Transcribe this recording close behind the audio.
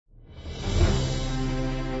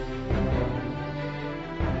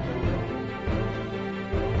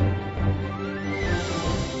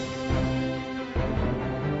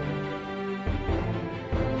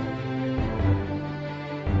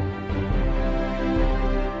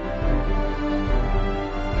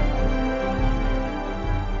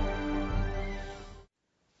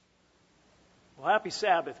Happy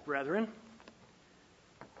Sabbath, brethren.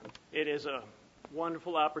 It is a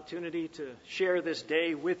wonderful opportunity to share this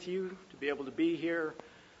day with you, to be able to be here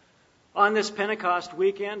on this Pentecost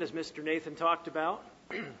weekend, as Mr. Nathan talked about.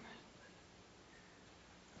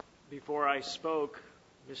 Before I spoke,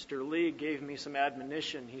 Mr. Lee gave me some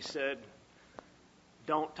admonition. He said,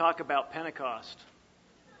 "Don't talk about Pentecost,"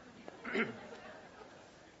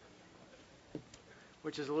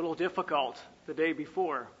 which is a little difficult the day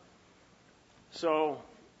before. So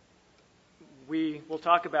we will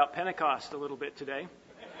talk about Pentecost a little bit today,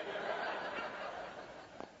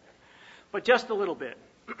 but just a little bit.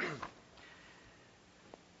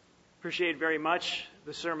 Appreciate very much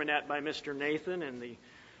the sermonette by Mr. Nathan and the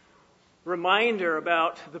reminder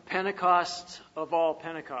about the Pentecost of all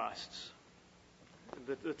Pentecosts,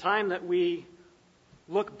 the time that we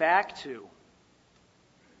look back to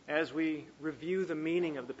as we review the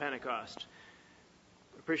meaning of the Pentecost.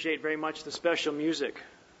 Appreciate very much the special music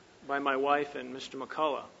by my wife and Mr.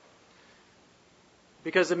 McCullough,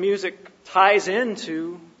 because the music ties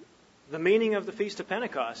into the meaning of the Feast of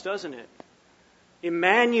Pentecost, doesn't it?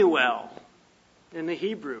 Emmanuel in the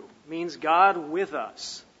Hebrew means God with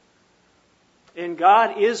us. And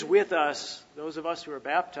God is with us, those of us who are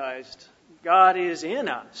baptized. God is in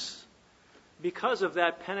us because of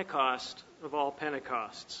that Pentecost of all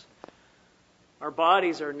Pentecosts. Our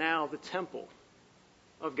bodies are now the temple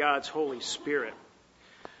of God's Holy Spirit.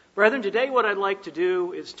 Brethren, today what I'd like to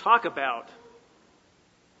do is talk about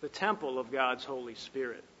the temple of God's Holy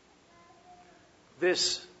Spirit.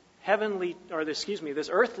 This earthly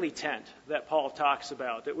tent that Paul talks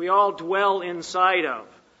about, that we all dwell inside of.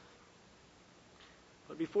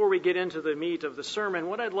 But before we get into the meat of the sermon,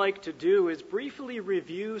 what I'd like to do is briefly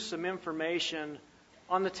review some information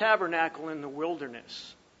on the tabernacle in the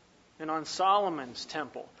wilderness and on Solomon's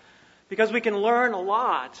temple, because we can learn a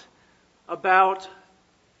lot about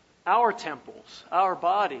our temples, our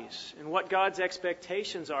bodies, and what God's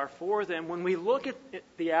expectations are for them when we look at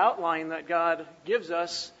the outline that God gives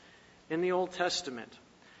us in the Old Testament,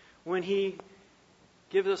 when He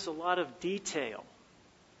gives us a lot of detail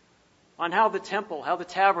on how the temple, how the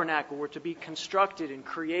tabernacle were to be constructed and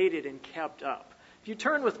created and kept up. If you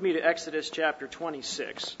turn with me to Exodus chapter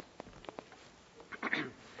 26,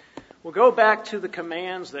 we'll go back to the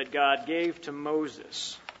commands that God gave to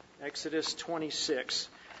Moses. Exodus 26.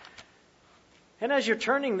 And as you're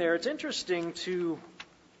turning there, it's interesting to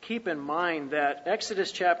keep in mind that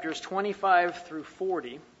Exodus chapters 25 through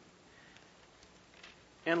 40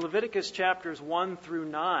 and Leviticus chapters 1 through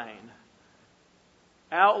 9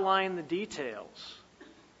 outline the details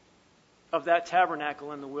of that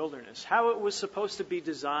tabernacle in the wilderness, how it was supposed to be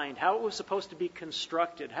designed, how it was supposed to be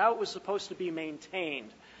constructed, how it was supposed to be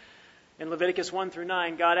maintained. In Leviticus 1 through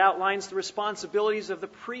 9, God outlines the responsibilities of the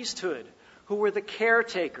priesthood, who were the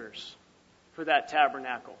caretakers for that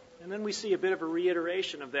tabernacle. And then we see a bit of a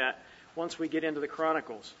reiteration of that once we get into the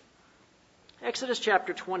Chronicles. Exodus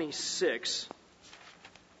chapter 26.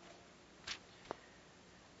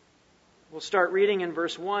 We'll start reading in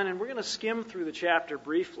verse 1, and we're going to skim through the chapter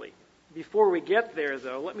briefly. Before we get there,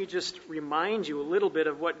 though, let me just remind you a little bit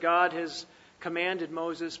of what God has commanded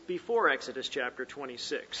Moses before Exodus chapter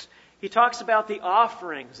 26. He talks about the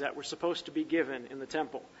offerings that were supposed to be given in the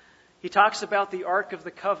temple. He talks about the Ark of the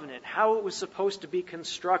Covenant, how it was supposed to be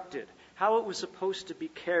constructed, how it was supposed to be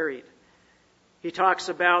carried. He talks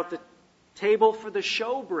about the table for the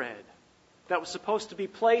showbread that was supposed to be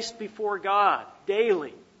placed before God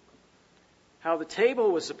daily, how the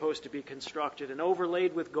table was supposed to be constructed and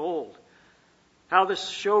overlaid with gold, how the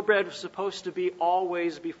showbread was supposed to be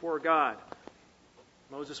always before God.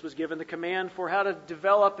 Moses was given the command for how to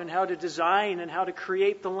develop and how to design and how to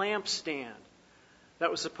create the lampstand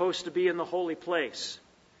that was supposed to be in the holy place.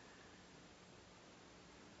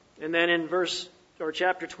 And then in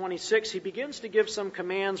chapter 26, he begins to give some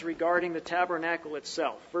commands regarding the tabernacle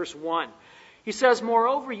itself. Verse 1, he says,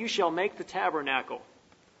 "Moreover, you shall make the tabernacle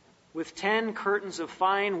with 10 curtains of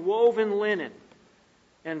fine woven linen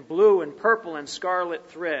and blue and purple and scarlet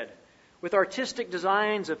thread. With artistic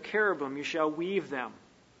designs of cherubim you shall weave them."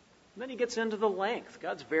 And then he gets into the length.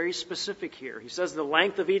 God's very specific here. He says the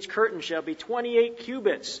length of each curtain shall be 28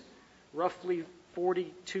 cubits, roughly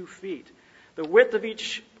 42 feet. The width of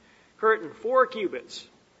each curtain, 4 cubits,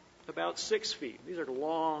 about 6 feet. These are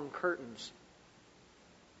long curtains.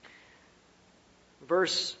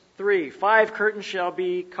 Verse 3, 5 curtains shall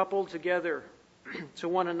be coupled together to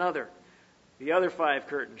one another. The other 5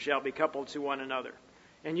 curtains shall be coupled to one another.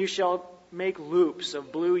 And you shall make loops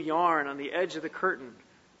of blue yarn on the edge of the curtain,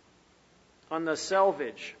 on the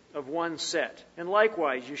selvage of one set. And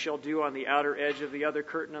likewise you shall do on the outer edge of the other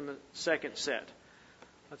curtain on the second set.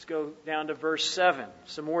 Let's go down to verse 7.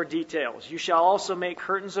 Some more details. You shall also make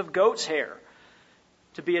curtains of goat's hair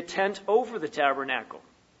to be a tent over the tabernacle.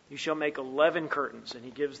 You shall make 11 curtains, and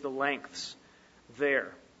he gives the lengths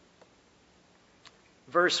there.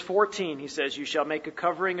 Verse 14, he says, you shall make a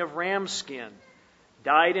covering of ram's skin,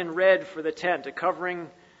 dyed in red for the tent, a covering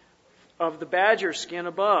of the badger skin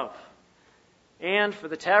above. And for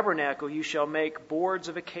the tabernacle you shall make boards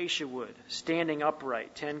of acacia wood, standing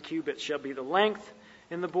upright. 10 cubits shall be the length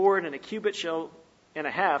in the board, and a cubit and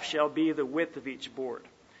a half shall be the width of each board.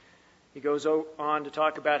 He goes on to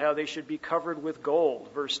talk about how they should be covered with gold,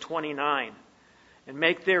 verse 29. And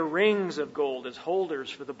make their rings of gold as holders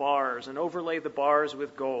for the bars, and overlay the bars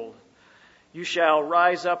with gold. You shall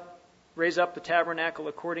raise up the tabernacle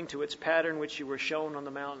according to its pattern which you were shown on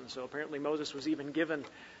the mountain. So apparently Moses was even given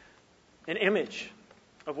an image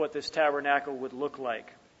of what this tabernacle would look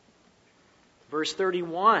like. Verse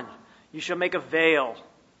 31, you shall make a veil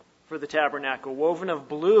for the tabernacle, woven of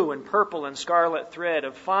blue and purple and scarlet thread,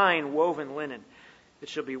 of fine woven linen. It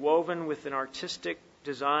shall be woven with an artistic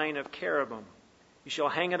design of cherubim. You shall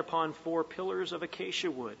hang it upon 4 pillars of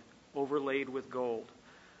acacia wood, overlaid with gold.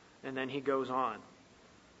 And then he goes on.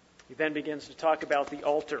 He then begins to talk about the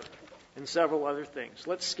altar and several other things.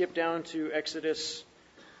 Let's skip down to Exodus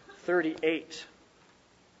 38.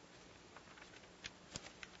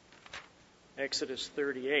 Exodus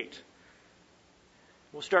 38.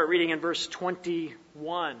 We'll start reading in verse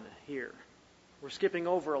 21 here. We're skipping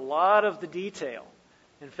over a lot of the detail.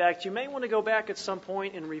 In fact, you may want to go back at some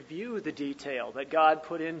point and review the detail that God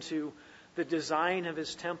put into the design of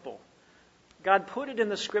his temple. God put it in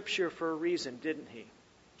the scripture for a reason, didn't he?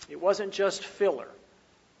 It wasn't just filler.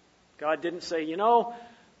 God didn't say,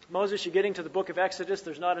 Moses, you're getting to the book of Exodus,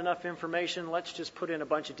 there's not enough information, let's just put in a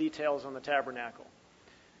bunch of details on the tabernacle.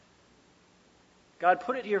 God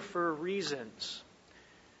put it here for reasons.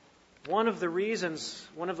 One of the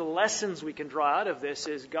lessons we can draw out of this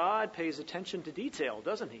is God pays attention to detail,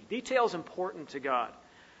 doesn't he? Detail is important to God.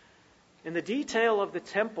 In the detail of the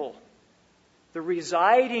temple, the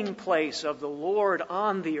residing place of the Lord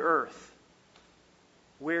on the earth,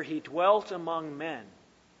 where he dwelt among men,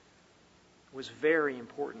 was very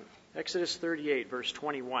important. Exodus 38, verse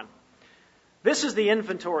 21. This is the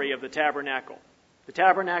inventory of the tabernacle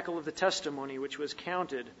of the testimony, which was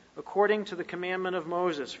counted according to the commandment of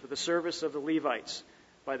Moses for the service of the Levites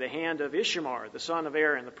by the hand of Ishamar, the son of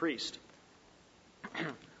Aaron, the priest.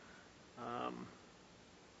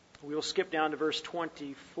 We'll skip down to verse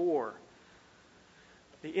 24.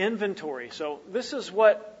 The inventory. So this is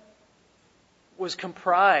what was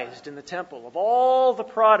comprised in the temple of all the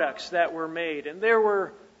products that were made. And there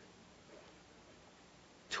were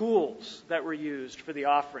tools that were used for the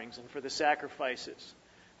offerings and for the sacrifices.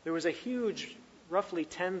 There was a huge, roughly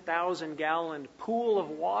 10,000 gallon pool of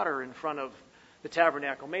water in front of the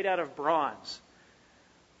tabernacle, made out of bronze.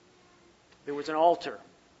 There was an altar.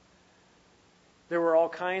 There were all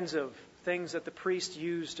kinds of things that the priest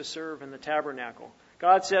used to serve in the tabernacle.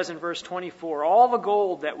 God says in verse 24, all the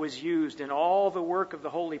gold that was used in all the work of the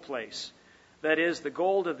holy place, that is, the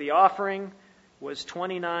gold of the offering, was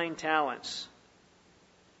 29 talents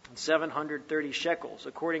and 730 shekels,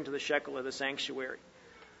 according to the shekel of the sanctuary.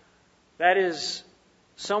 That is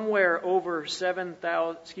somewhere over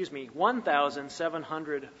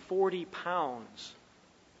 1,740 pounds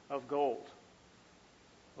of gold.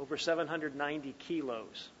 Over 790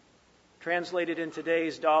 kilos. Translated in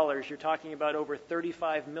today's dollars, you're talking about over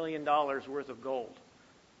 $35 million worth of gold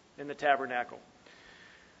in the tabernacle.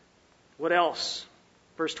 What else?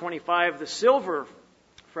 Verse 25, the silver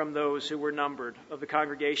from those who were numbered of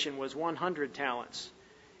congregation was 100 talents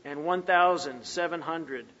and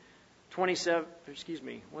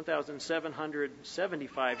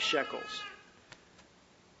 1,775 shekels.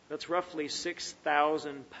 That's roughly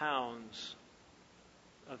 6,000 pounds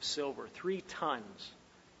of silver, 3 tons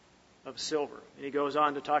of silver. And he goes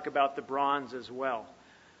on to talk about the bronze as well.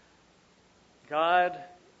 God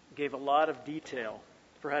gave a lot of detail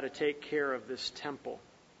for how to take care of this temple.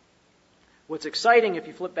 What's exciting, if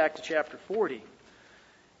you flip back to chapter 40,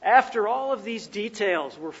 after all of these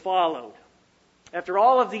details were followed, after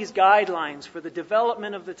all of these guidelines for the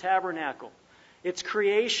development of the tabernacle, its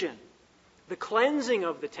creation, the cleansing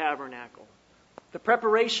of the tabernacle, the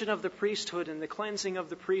preparation of the priesthood and the cleansing of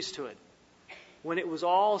the priesthood, when it was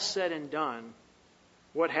all said and done,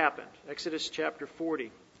 what happened? Exodus chapter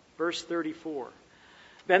 40, verse 34.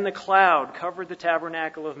 Then the cloud covered the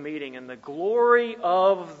tabernacle of meeting, and the glory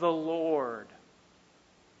of the Lord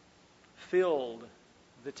filled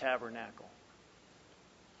the tabernacle.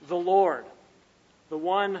 The Lord, the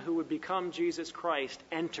one who would become Jesus Christ,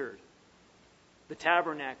 entered the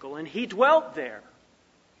tabernacle, and he dwelt there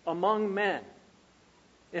among men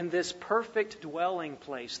in this perfect dwelling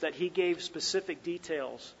place that he gave specific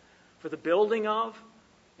details for the building of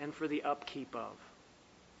and for the upkeep of.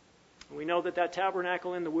 We know that that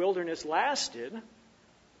tabernacle in the wilderness lasted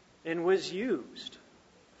and was used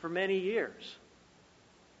for many years.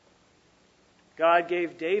 God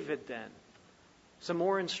gave David then some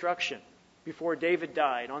more instruction before David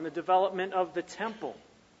died on the development of the temple.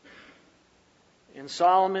 And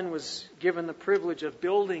Solomon was given the privilege of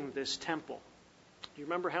building this temple. Do you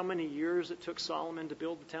remember how many years it took Solomon to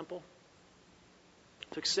build the temple?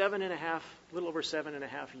 It took a little over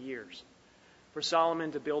 7.5 years for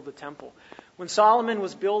Solomon to build the temple. When Solomon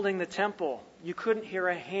was building the temple, you couldn't hear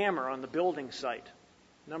a hammer on the building site.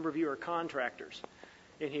 A number of you are contractors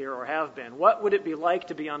in here or have been. What would it be like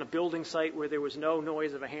to be on a building site where there was no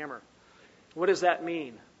noise of a hammer? What does that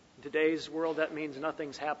mean? In today's world, that means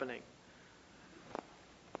nothing's happening.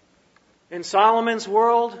 In Solomon's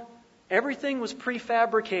world, everything was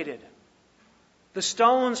prefabricated. The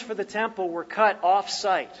stones for the temple were cut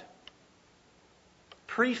off-site,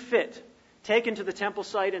 pre-fit, taken to the temple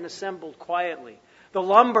site and assembled quietly. The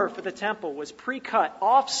lumber for the temple was pre-cut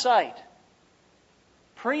off-site,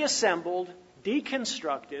 pre-assembled,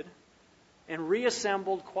 deconstructed, and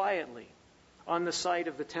reassembled quietly on the site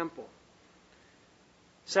of the temple.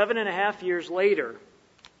 7.5 years later,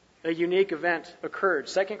 a unique event occurred.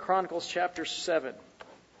 2 Chronicles chapter 7.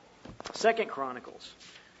 2 Chronicles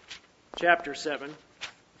chapter 7. The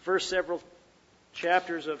first several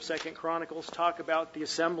chapters of 2 Chronicles talk about the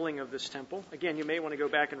assembling of this temple. Again, you may want to go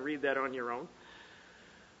back and read that on your own.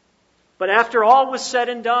 But after all was said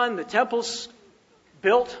and done, the temple's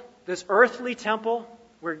built, this earthly temple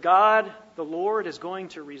where God, the Lord, is going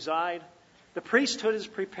to reside. The priesthood is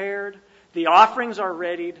prepared. The offerings are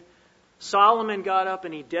readied. Solomon got up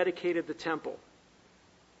and he dedicated the temple.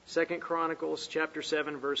 2 Chronicles chapter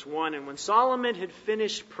 7, verse 1. And when Solomon had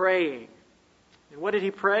finished praying, and what did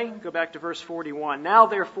he pray? Go back to verse 41. Now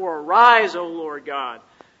therefore arise, O Lord God,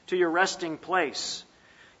 to your resting place.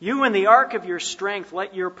 You in the ark of your strength,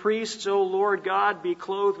 let your priests, O Lord God, be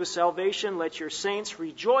clothed with salvation. Let your saints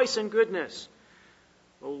rejoice in goodness.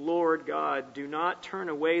 O Lord God, do not turn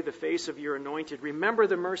away the face of your anointed. Remember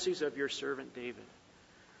the mercies of your servant David.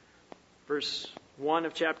 Verse 1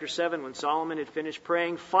 of chapter 7, when Solomon had finished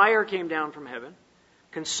praying, fire came down from heaven,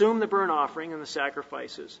 consumed the burnt offering and the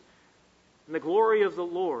sacrifices. And the glory of the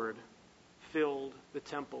Lord filled the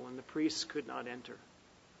temple, and the priests could not enter.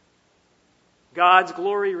 God's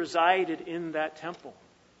glory resided in that temple.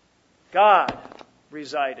 God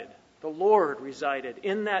resided, the Lord resided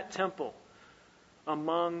in that temple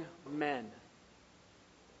among men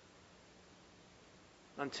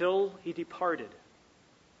until he departed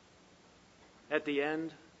at the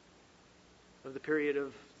end of the period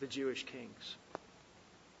of the Jewish kings.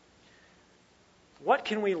 What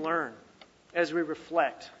can we learn as we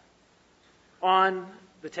reflect on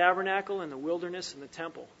the tabernacle and the wilderness and the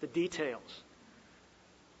temple, the details?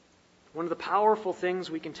 One of the powerful things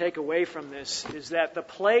we can take away from this is that the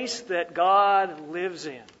place that God lives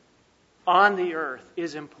in on the earth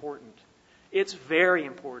is important. It's very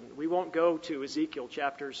important. We won't go to Ezekiel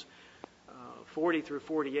chapters 40 through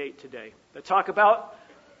 48 today that talk about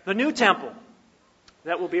the new temple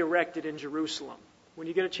that will be erected in Jerusalem. When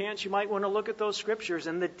you get a chance, you might want to look at those scriptures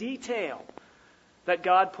and the detail that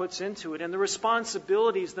God puts into it and the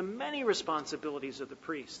responsibilities, the many responsibilities of the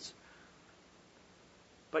priests.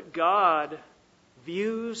 But God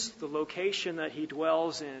views the location that he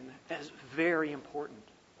dwells in as very important.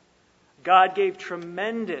 God gave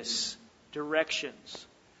tremendous directions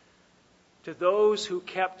to those who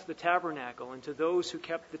kept the tabernacle and to those who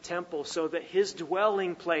kept the temple so that his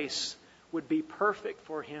dwelling place would be perfect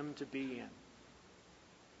for him to be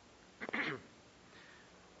in.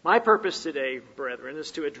 My purpose today, brethren, is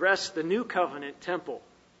to address the new covenant temple,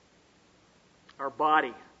 our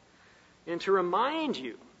body, and to remind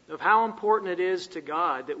you of how important it is to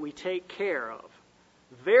God that we take care of,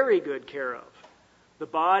 very good care of, the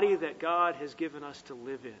body that God has given us to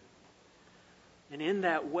live in. And in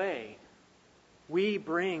that way, we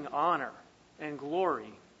bring honor and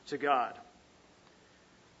glory to God.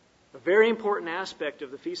 A very important aspect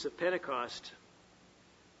of the Feast of Pentecost,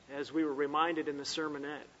 as we were reminded in the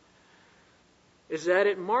sermonette, is that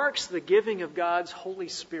it marks the giving of God's Holy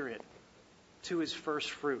Spirit to his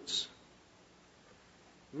first fruits.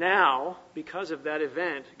 Now, because of that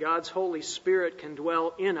event, God's Holy Spirit can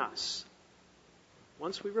dwell in us.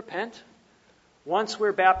 Once we repent, once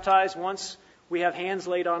we're baptized, once we have hands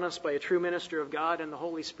laid on us by a true minister of God and the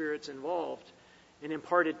Holy Spirit's involved and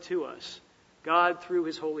imparted to us, God, through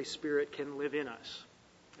His Holy Spirit, can live in us.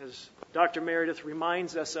 As Dr. Meredith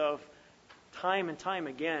reminds us of time and time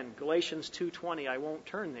again, Galatians 2:20, I won't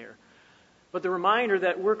turn there, but the reminder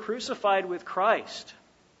that we're crucified with Christ.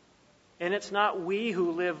 And it's not we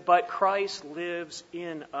who live, but Christ lives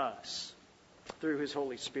in us through His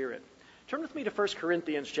Holy Spirit. Turn with me to 1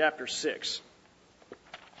 Corinthians chapter 6.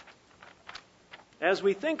 As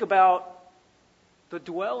we think about the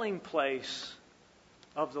dwelling place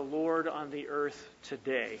of the Lord on the earth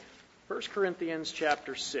today, 1 Corinthians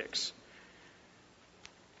chapter 6.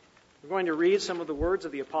 We're going to read some of the words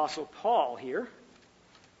of the Apostle Paul here.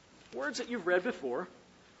 Words that you've read before,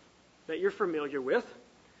 that you're familiar with.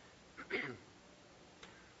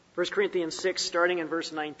 1 Corinthians 6, starting in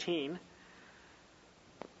verse 19.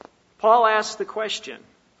 Paul asks the question,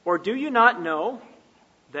 or do you not know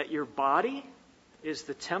that your body is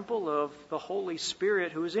the temple of the Holy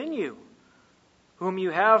Spirit who is in you, whom you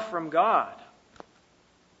have from God,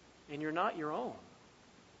 and you're not your own?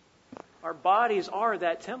 Our bodies are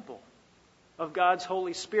that temple of God's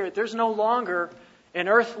Holy Spirit. There's no longer an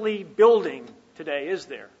earthly building today, is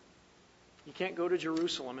there? You can't go to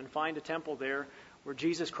Jerusalem and find a temple there where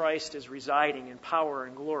Jesus Christ is residing in power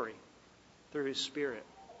and glory through His Spirit.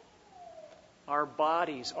 Our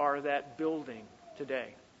bodies are that building today.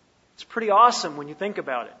 It's pretty awesome when you think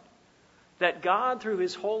about it. That God, through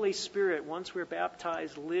His Holy Spirit, once we're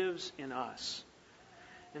baptized, lives in us.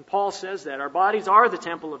 And Paul says that. Our bodies are the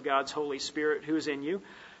temple of God's Holy Spirit who is in you,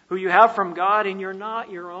 who you have from God, and you're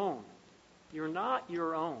not your own. You're not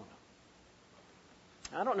your own.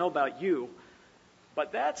 I don't know about you,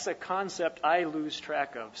 but that's a concept I lose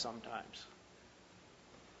track of sometimes.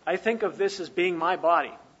 I think of this as being my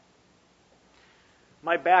body.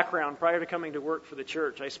 My background, prior to coming to work for the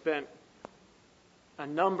church, I spent a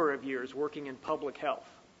number of years working in public health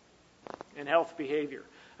and health behavior.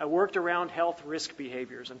 I worked around health risk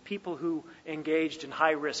behaviors and people who engaged in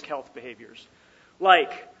high-risk health behaviors,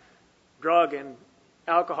 like drug and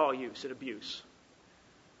alcohol use and abuse,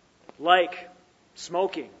 like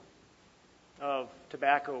smoking of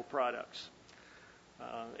tobacco products,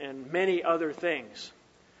 and many other things.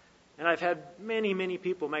 And I've had many, many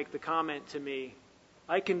people make the comment to me,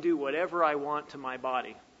 I can do whatever I want to my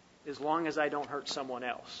body as long as I don't hurt someone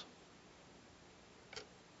else.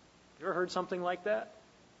 You ever heard something like that?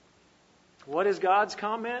 What is God's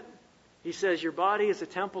comment? He says, your body is a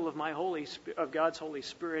temple of God's Holy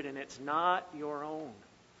Spirit, and it's not your own.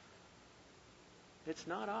 It's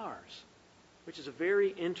not ours, which is a very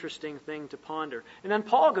interesting thing to ponder. And then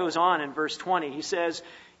Paul goes on in verse 20. He says,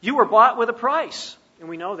 you were bought with a price. And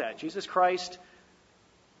we know that. Jesus Christ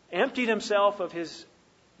emptied Himself of His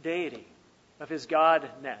deity, of His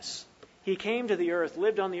godness. He came to the earth,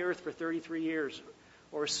 lived on the earth for 33 years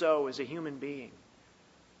or so as a human being,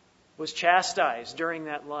 was chastised during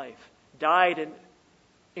that life, died an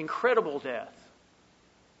incredible death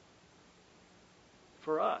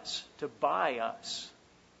for us, to buy us.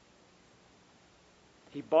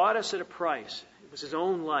 He bought us at a price. It was His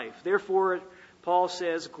own life. Therefore, Paul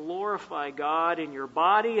says, glorify God in your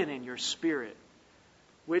body and in your spirit,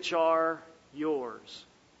 which are yours.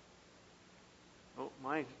 Oh,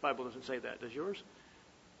 my Bible doesn't say that. Does yours?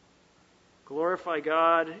 Glorify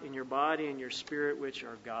God in your body and your spirit, which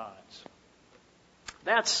are God's.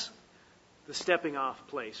 That's the stepping off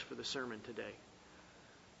place for the sermon today.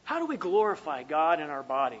 How do we glorify God in our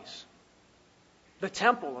bodies? The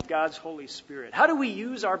temple of God's Holy Spirit. How do we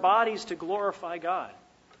use our bodies to glorify God?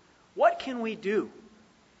 What can we do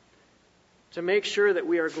to make sure that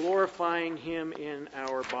we are glorifying Him in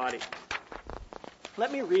our body?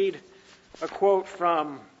 Let me read a quote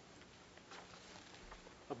from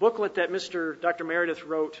a booklet that Dr. Meredith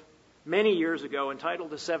wrote many years ago entitled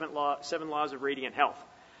The Seven Laws of Radiant Health.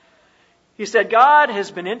 He said, God has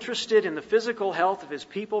been interested in the physical health of His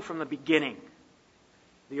people from the beginning.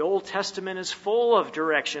 The Old Testament is full of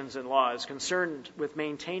directions and laws concerned with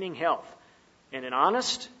maintaining health. And an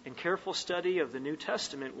honest and careful study of the New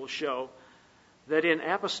Testament will show that in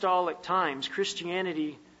apostolic times,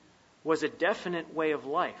 Christianity was a definite way of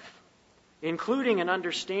life, including an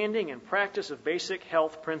understanding and practice of basic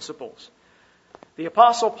health principles. The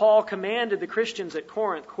Apostle Paul commanded the Christians at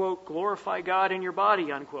Corinth, quote, glorify God in your body,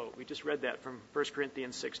 unquote. We just read that from 1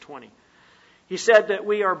 Corinthians 6:20. He said that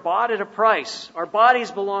we are bought at a price. Our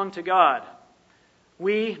bodies belong to God.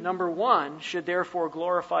 We, number one, should therefore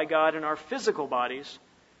glorify God in our physical bodies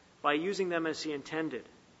by using them as He intended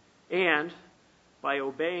and by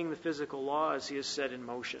obeying the physical laws He has set in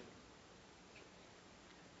motion.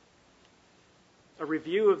 A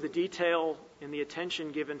review of the detail and the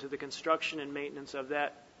attention given to the construction and maintenance of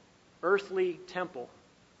that earthly temple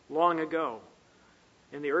long ago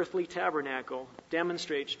and the earthly tabernacle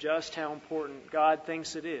demonstrates just how important God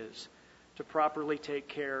thinks it is to properly take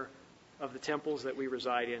care of the temples that we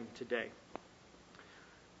reside in today.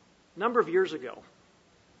 A number of years ago,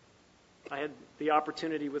 I had the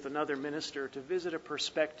opportunity with another minister to visit a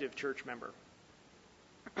prospective church member.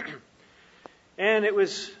 And it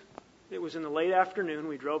was in the late afternoon.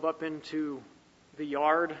 We drove up into the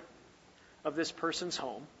yard of this person's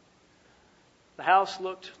home. The house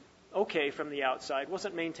looked okay from the outside.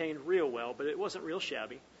 Wasn't maintained real well, but it wasn't real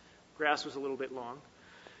shabby. Grass was a little bit long.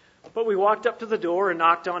 But we walked up to the door and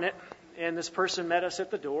knocked on it, and this person met us at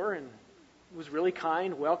the door and was really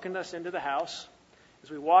kind, welcomed us into the house. As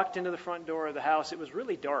we walked into the front door of the house, it was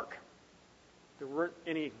really dark. There weren't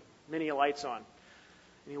many lights on.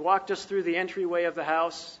 And he walked us through the entryway of the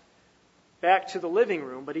house back to the living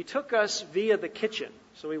room, but he took us via the kitchen.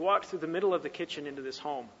 So we walked through the middle of the kitchen into this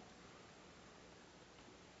home.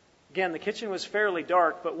 Again, the kitchen was fairly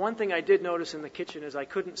dark, but one thing I did notice in the kitchen is I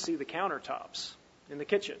couldn't see the countertops in the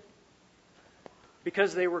kitchen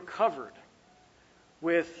because they were covered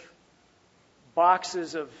with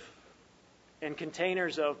boxes and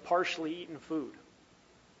containers of partially eaten food.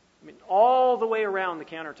 I mean, all the way around the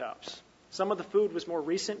countertops. Some of the food was more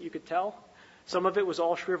recent, you could tell. Some of it was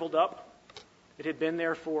all shriveled up. It had been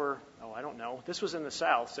there for, I don't know. This was in the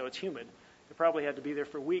South, so it's humid. It probably had to be there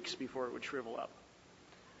for weeks before it would shrivel up.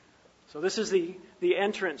 So this is the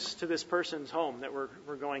entrance to this person's home that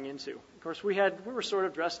we're going into. Of course, we were sort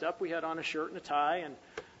of dressed up. We had on a shirt and a tie and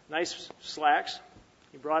nice slacks.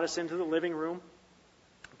 He brought us into the living room,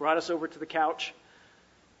 brought us over to the couch.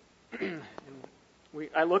 And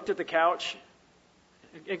I looked at the couch.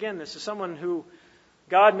 Again, this is someone who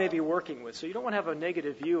God may be working with, so you don't want to have a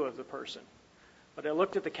negative view of the person. But I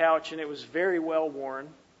looked at the couch, and it was very well worn.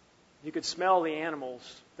 You could smell the animals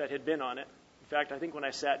that had been on it. In fact, I think when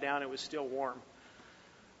I sat down, it was still warm.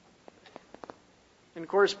 And of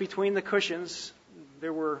course, between the cushions,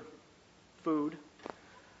 there were food.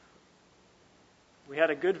 We had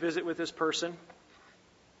a good visit with this person.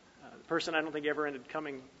 The person I don't think ever ended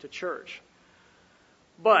coming to church.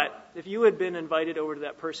 But if you had been invited over to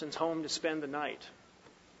that person's home to spend the night,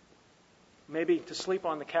 maybe to sleep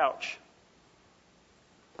on the couch,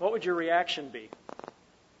 what would your reaction be?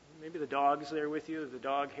 Maybe the dog's there with you, the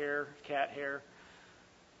dog hair, cat hair.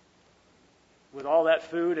 With all that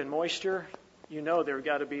food and moisture, you know there have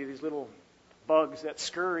got to be these little bugs that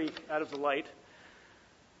scurry out of the light.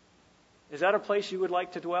 Is that a place you would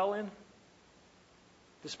like to dwell in?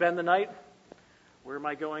 To spend the night? Where am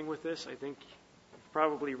I going with this? I think we've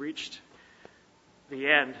probably reached the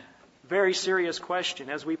end. Very serious question.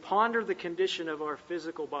 As we ponder the condition of our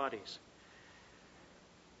physical bodies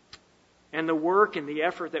and the work and the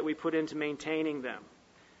effort that we put into maintaining them,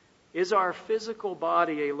 is our physical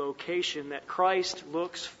body a location that Christ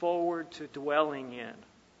looks forward to dwelling in?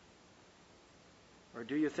 Or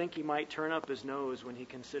do you think he might turn up his nose when he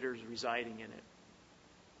considers residing in it?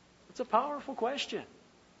 It's a powerful question.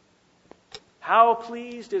 How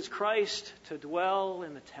pleased is Christ to dwell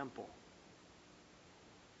in the temple?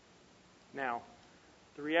 Now,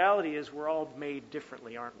 the reality is we're all made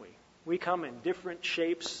differently, aren't we? We come in different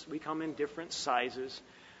shapes. We come in different sizes.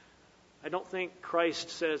 I don't think Christ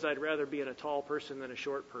says, I'd rather be in a tall person than a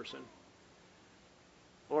short person.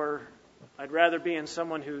 Or I'd rather be in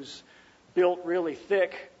someone who's built really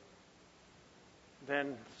thick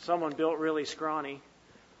than someone built really scrawny.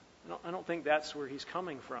 I don't think that's where he's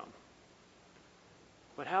coming from.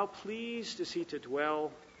 But how pleased is he to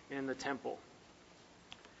dwell in the temple?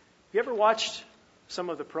 Have you ever watched some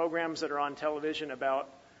of the programs that are on television about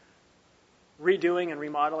redoing and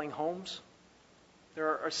remodeling homes? There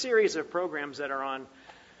are a series of programs that are on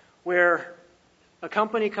where a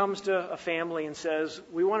company comes to a family and says,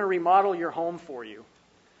 we want to remodel your home for you.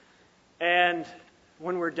 And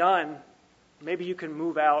when we're done, maybe you can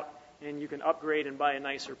move out and you can upgrade and buy a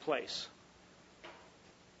nicer place.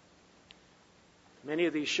 Many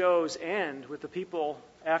of these shows end with the people,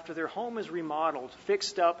 after their home is remodeled,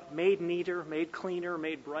 fixed up, made neater, made cleaner,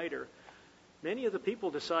 made brighter. Many of the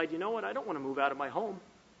people decide, you know what, I don't want to move out of my home.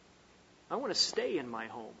 I want to stay in my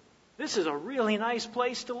home. This is a really nice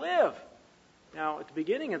place to live. Now, at the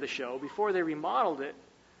beginning of the show, before they remodeled it,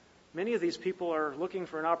 many of these people are looking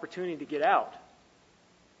for an opportunity to get out.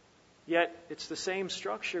 Yet, it's the same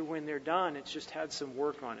structure when they're done. It's just had some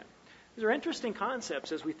work on it. These are interesting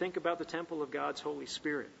concepts as we think about the temple of God's Holy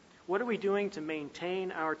Spirit. What are we doing to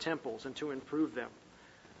maintain our temples and to improve them,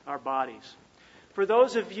 our bodies? For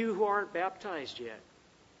those of you who aren't baptized yet,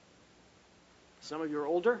 some of you are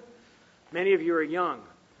older, many of you are young.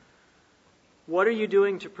 What are you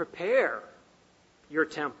doing to prepare your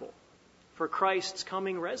temple for Christ's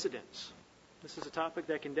coming residence. This is a topic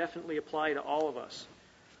that can definitely apply to all of us.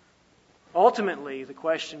 Ultimately, the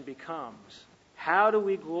question becomes, how do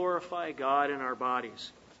we glorify God in our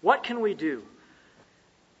bodies? What can we do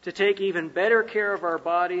to take even better care of our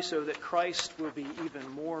body so that Christ will be even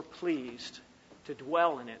more pleased to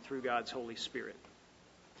dwell in it through God's Holy Spirit?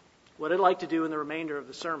 What I'd like to do in the remainder of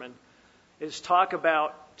the sermon is talk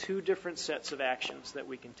about two different sets of actions that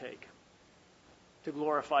we can take to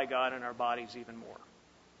glorify God in our bodies even more.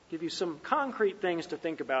 Give you some concrete things to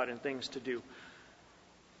think about and things to do.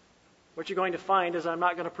 What you're going to find is I'm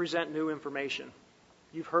not going to present new information.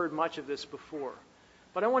 You've heard much of this before.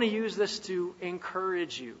 But I want to use this to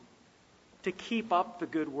encourage you to keep up the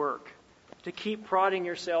good work, to keep prodding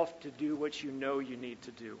yourself to do what you know you need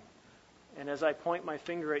to do. And as I point my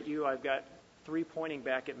finger at you, I've got three pointing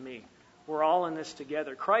back at me. We're all in this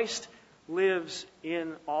together. Christ lives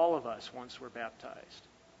in all of us once we're baptized.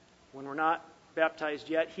 When we're not baptized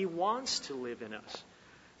yet, He wants to live in us.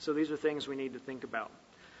 So these are things we need to think about.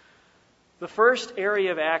 The first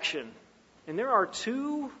area of action, and there are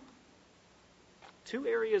two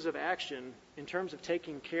areas of action in terms of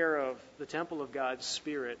taking care of the temple of God's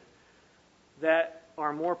Spirit that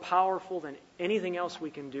are more powerful than anything else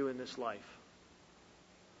we can do in this life,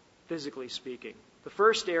 physically speaking. The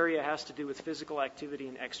first area has to do with physical activity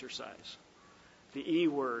and exercise. The E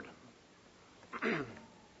word.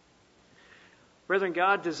 Brethren,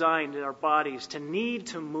 God designed our bodies to need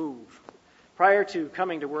to move. Prior to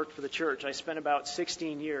coming to work for the church, I spent about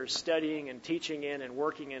 16 years studying and teaching in and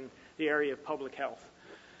working in the area of public health.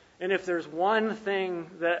 And if there's one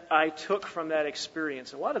thing that I took from that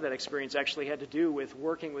experience, a lot of that experience actually had to do with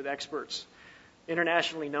working with experts,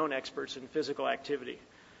 internationally known experts in physical activity.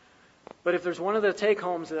 But if there's one of the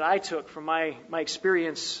take-homes that I took from my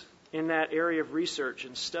experience in that area of research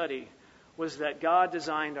and study, was that God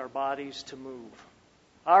designed our bodies to move.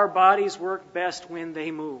 Our bodies work best when they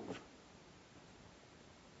move.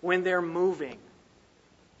 When they're moving.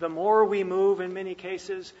 The more we move in many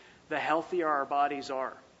cases, the healthier our bodies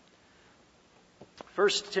are. 1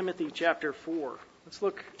 Timothy chapter 4. Let's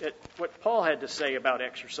look at what Paul had to say about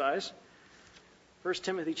exercise. 1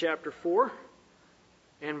 Timothy chapter 4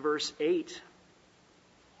 and verse 8.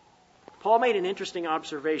 Paul made an interesting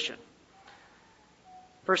observation.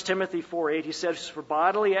 1 Timothy 4:8, he says, "For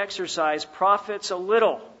bodily exercise profits a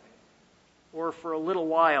little, or for a little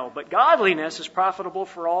while, but godliness is profitable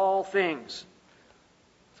for all things."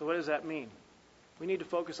 So what does that mean? We need to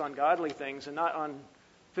focus on godly things and not on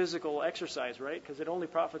physical exercise, right? Because it only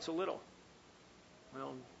profits a little.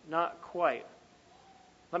 Well, not quite.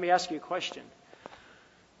 Let me ask you a question.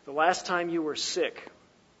 The last time you were sick,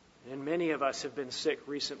 and many of us have been sick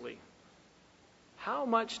recently, how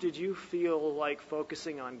much did you feel like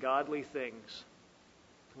focusing on godly things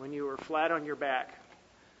when you were flat on your back,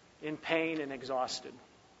 in pain and exhausted?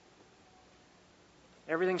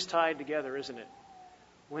 Everything's tied together, isn't it?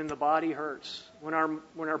 When the body hurts, when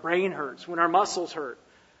our brain hurts, when our muscles hurt,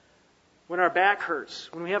 when our back hurts,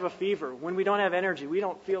 when we have a fever, when we don't have energy, we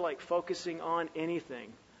don't feel like focusing on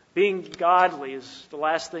anything. Being godly is the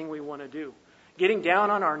last thing we want to do. Getting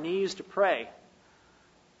down on our knees to pray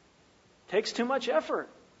takes too much effort.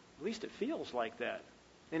 At least it feels like that.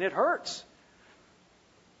 And it hurts.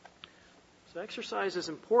 So exercise is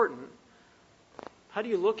important. How do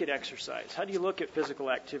you look at exercise? How do you look at physical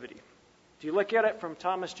activity? Do you look at it from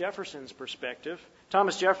Thomas Jefferson's perspective?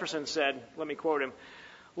 Thomas Jefferson said, let me quote him,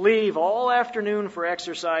 "Leave all afternoon for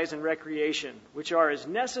exercise and recreation, which are as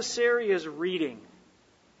necessary as reading.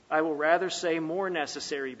 I will rather say more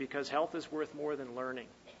necessary, because health is worth more than learning."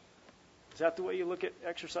 Is that the way you look at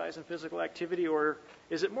exercise and physical activity? Or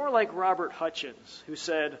is it more like Robert Hutchins, who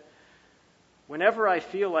said, "Whenever I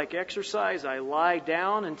feel like exercise, I lie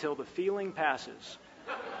down until the feeling passes"?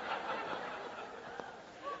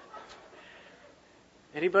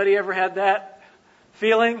 Anybody ever had that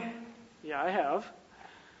feeling? Yeah, I have.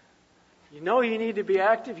 You know you need to be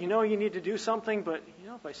active, you know you need to do something, but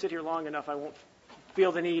if I sit here long enough, I won't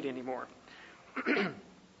feel the need anymore.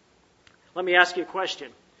 Let me ask you a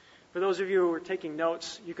question. For those of you who are taking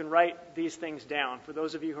notes, you can write these things down. For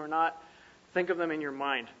those of you who are not, think of them in your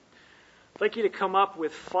mind. I'd like you to come up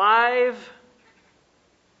with 5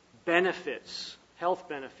 benefits, health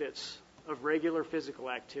benefits, of regular physical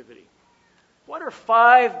activity. What are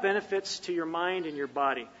 5 benefits to your mind and your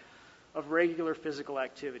body of regular physical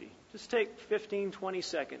activity? Just take 15, 20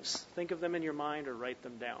 seconds. Think of them in your mind or write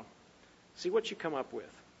them down. See what you come up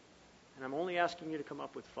with. And I'm only asking you to come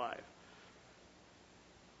up with 5.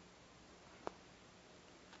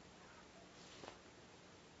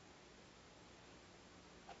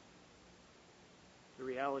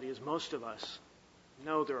 reality is most of us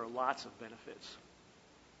know there are lots of benefits.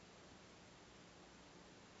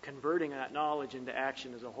 Converting that knowledge into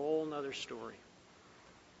action is a whole nother story.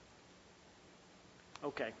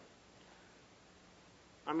 Okay.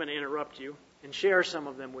 I'm going to interrupt you and share some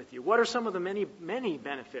of them with you. What are some of the many, many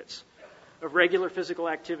benefits of regular physical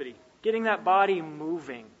activity? Getting that body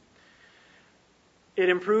moving. It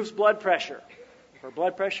improves blood pressure. If our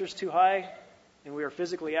blood pressure is too high and we are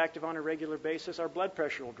physically active on a regular basis, our blood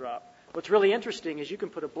pressure will drop. What's really interesting is you can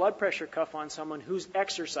put a blood pressure cuff on someone who's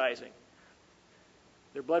exercising.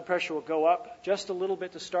 Their blood pressure will go up just a little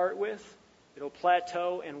bit to start with. It'll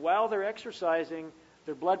plateau, and while they're exercising,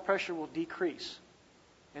 their blood pressure will decrease.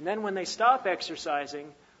 And then when they stop exercising,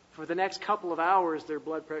 for the next couple of hours, their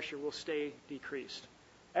blood pressure will stay decreased.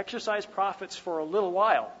 Exercise profits for a little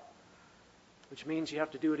while, which means you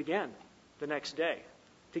have to do it again the next day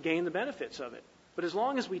to gain the benefits of it. But as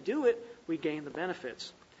long as we do it, we gain the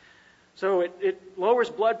benefits. So it lowers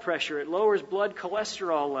blood pressure. It lowers blood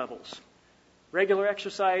cholesterol levels. Regular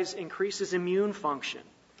exercise increases immune function.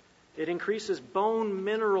 It increases bone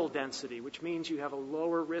mineral density, which means you have a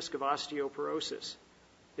lower risk of osteoporosis.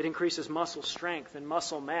 It increases muscle strength and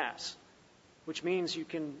muscle mass, which means you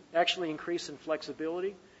can actually increase in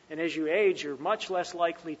flexibility. And as you age, you're much less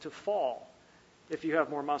likely to fall if you have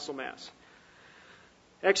more muscle mass.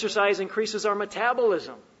 Exercise increases our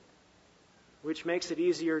metabolism, which makes it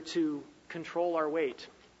easier to control our weight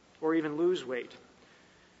or even lose weight.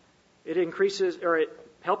 It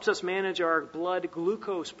helps us manage our blood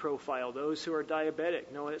glucose profile. Those who are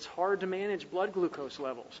diabetic know it's hard to manage blood glucose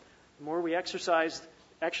levels. The more we exercise,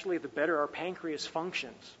 actually, the better our pancreas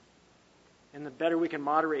functions, and the better we can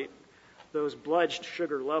moderate those blood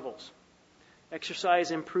sugar levels.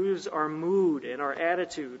 Exercise improves our mood and our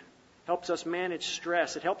attitude, helps us manage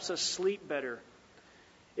stress. It helps us sleep better.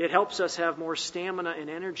 It helps us have more stamina and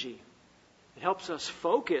energy. It helps us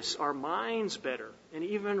focus our minds better and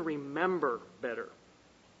even remember better.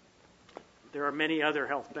 There are many other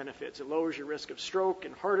health benefits. It lowers your risk of stroke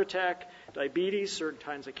and heart attack, diabetes, certain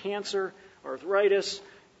kinds of cancer, arthritis,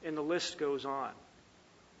 and the list goes on.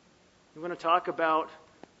 We want to talk about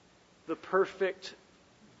the perfect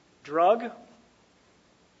drug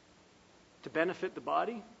to benefit the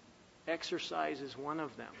body. Exercise is one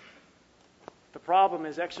of them. The problem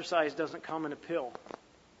is exercise doesn't come in a pill.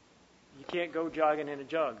 You can't go jogging in a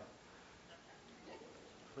jug.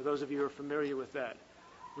 For those of you who are familiar with that.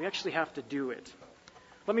 We actually have to do it.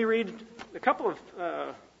 Let me read a couple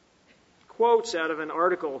of quotes out of an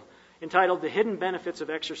article entitled The Hidden Benefits of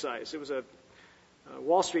Exercise. It was a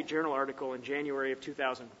Wall Street Journal article in January of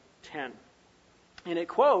 2010. And it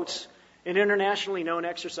quotes an internationally known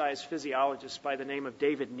exercise physiologist by the name of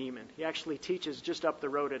David Neiman. He actually teaches just up the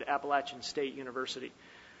road at Appalachian State University.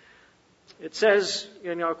 It says,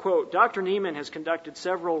 quote, Dr. Neiman has conducted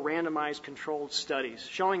several randomized controlled studies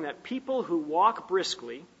showing that people who walk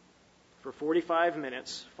briskly for 45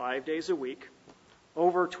 minutes, 5 days a week,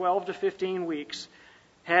 over 12 to 15 weeks,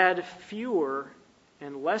 had fewer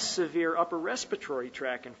and less severe upper respiratory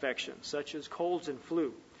tract infections, such as colds and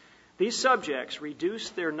flu. These subjects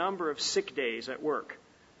reduced their number of sick days at work,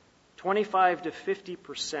 25 to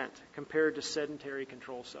 50% compared to sedentary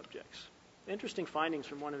control subjects. Interesting findings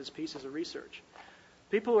from one of his pieces of research.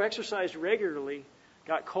 People who exercised regularly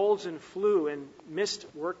got colds and flu and missed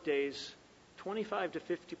work days 25 to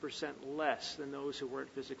 50% less than those who weren't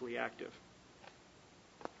physically active.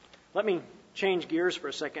 Let me change gears for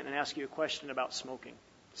a second and ask you a question about smoking,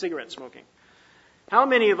 cigarette smoking. How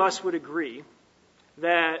many of us would agree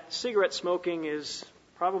that cigarette smoking is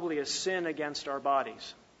probably a sin against our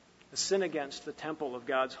bodies, a sin against the temple of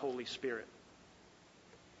God's Holy Spirit?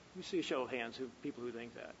 You see a show of hands, people who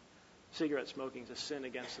think that. Cigarette smoking is a sin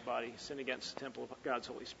against the body, sin against the temple of God's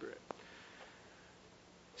Holy Spirit.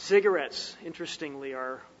 Cigarettes, interestingly,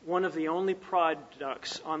 are one of the only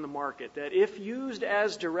products on the market that, if used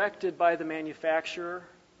as directed by the manufacturer,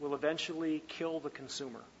 will eventually kill the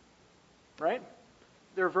consumer. Right?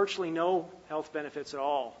 There are virtually no health benefits at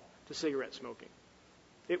all to cigarette smoking.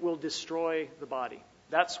 It will destroy the body.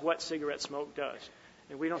 That's what cigarette smoke does.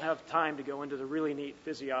 And we don't have time to go into the really neat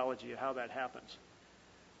physiology of how that happens.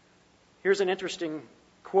 Here's an interesting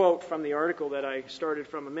quote from the article that I started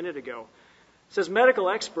from a minute ago. It says, medical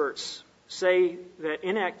experts say that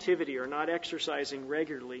inactivity or not exercising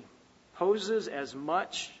regularly poses as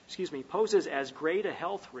great a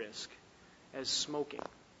health risk as smoking.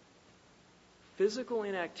 Physical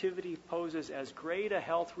inactivity poses as great a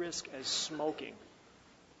health risk as smoking.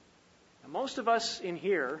 Now, most of us in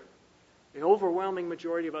here, the overwhelming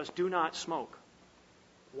majority of us, do not smoke.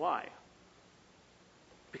 Why?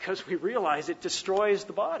 because we realize it destroys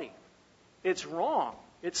the body. It's wrong.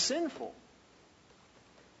 It's sinful.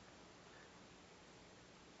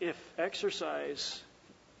 If exercise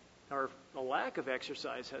or a lack of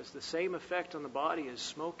exercise has the same effect on the body as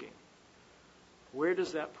smoking, where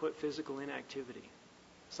does that put physical inactivity?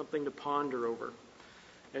 Something to ponder over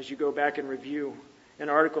as you go back and review an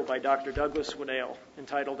article by Dr. Douglas Winnail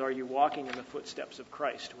entitled, "Are You Walking in the Footsteps of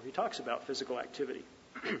Christ?" where he talks about physical activity.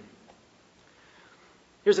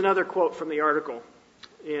 Here's another quote from the article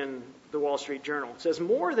in the Wall Street Journal. It says,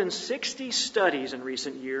 "More than 60 studies in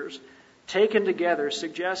recent years taken together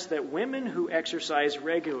suggest that women who exercise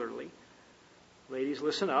regularly," ladies,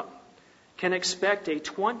 listen up, "can expect a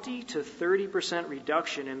 20 to 30%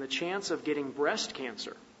 reduction in the chance of getting breast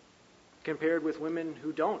cancer compared with women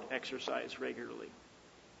who don't exercise regularly.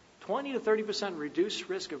 20 to 30% reduced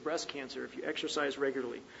risk of breast cancer if you exercise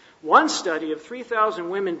regularly. One study of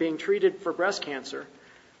 3,000 women being treated for breast cancer,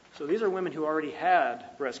 so these are women who already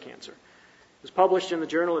had breast cancer, was published in the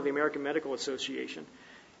Journal of the American Medical Association.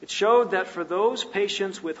 It showed that for those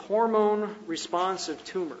patients with hormone-responsive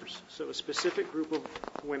tumors, so a specific group of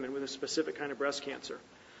women with a specific kind of breast cancer,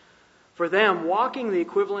 for them, walking the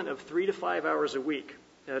equivalent of 3 to 5 hours a week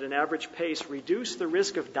at an average pace reduced the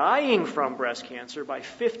risk of dying from breast cancer by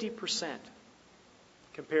 50%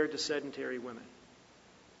 compared to sedentary women."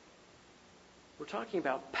 We're talking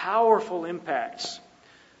about powerful impacts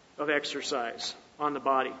of exercise on the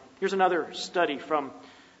body. Here's another study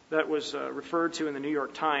that was referred to in the New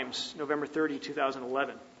York Times, November 30,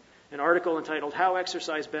 2011. An article entitled, "How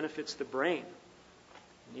Exercise Benefits the Brain."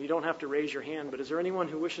 You don't have to raise your hand, but is there anyone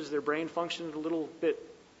who wishes their brain functioned a little bit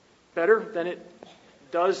better than it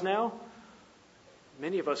does now?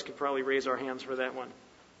 Many of us could probably raise our hands for that one.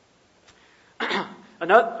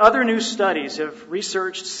 Other new studies have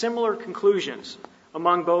researched similar conclusions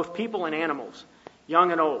among both people and animals,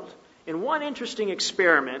 young and old. In one interesting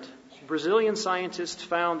experiment, Brazilian scientists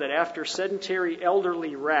found that after sedentary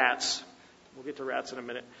elderly rats, we'll get to rats in a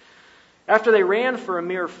minute, after they ran for a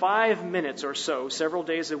mere 5 minutes or so, several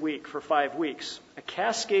days a week for 5 weeks, a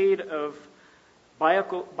cascade of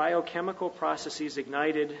biochemical processes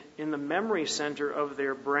ignited in the memory center of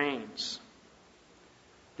their brains.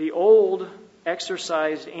 The old,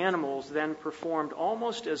 exercised animals then performed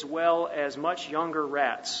almost as well as much younger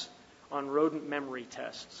rats on rodent memory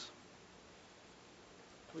tests,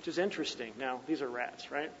 which is interesting. Now, these are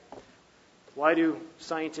rats, right? Why do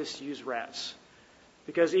scientists use rats?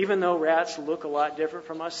 Because even though rats look a lot different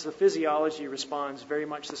from us, the physiology responds very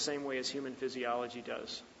much the same way as human physiology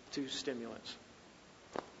does to stimulants.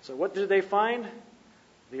 So what did they find?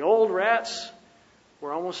 The old rats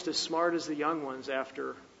were almost as smart as the young ones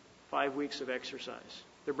after 5 weeks of exercise.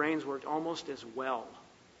 Their brains worked almost as well.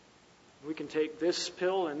 We can take this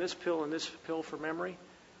pill and this pill and this pill for memory,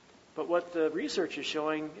 but what the research is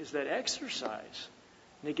showing is that exercise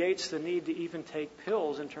negates the need to even take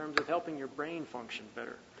pills in terms of helping your brain function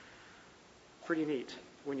better. Pretty neat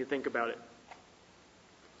when you think about it.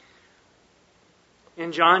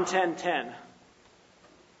 In John 10:10,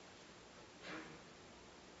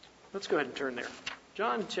 let's go ahead and turn there.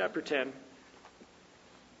 John chapter 10,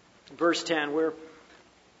 verse 10, we're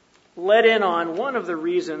let in on one of the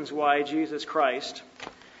reasons why Jesus Christ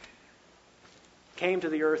came to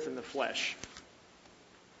the earth in the flesh.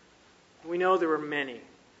 We know there were many.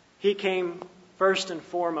 He came first and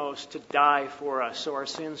foremost to die for us so our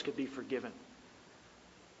sins could be forgiven,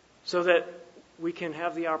 so that we can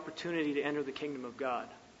have the opportunity to enter the kingdom of God.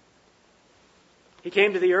 He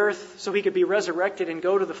came to the earth so he could be resurrected and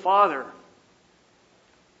go to the Father,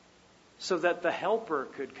 so that the Helper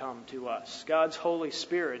could come to us, God's Holy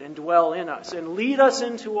Spirit, and dwell in us and lead us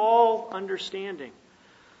into all understanding.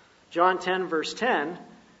 John 10, verse 10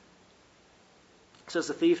 says,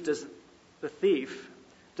 the thief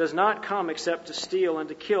does not come except to steal and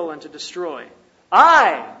to kill and to destroy.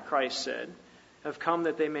 I, Christ said, have come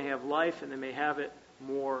that they may have life and they may have it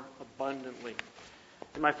more abundantly.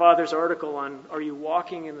 In my father's article on Are You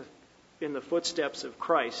Walking in the Footsteps of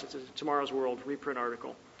Christ? It's a Tomorrow's World reprint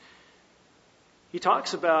article. He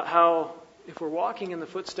talks about how if we're walking in the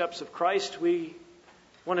footsteps of Christ, we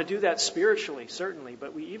want to do that spiritually, certainly,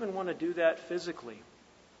 but we even want to do that physically.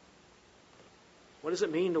 What does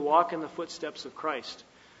it mean to walk in the footsteps of Christ?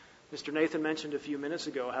 Mr. Nathan mentioned a few minutes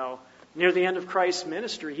ago how near the end of Christ's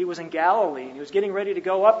ministry, he was in Galilee and he was getting ready to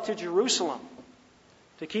go up to Jerusalem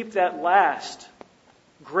to keep that last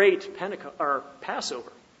great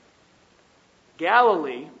Passover.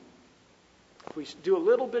 Galilee, if we do a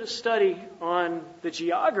little bit of study on the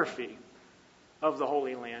geography of the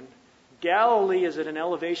Holy Land, Galilee is at an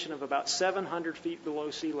elevation of about 700 feet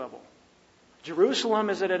below sea level. Jerusalem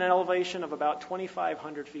is at an elevation of about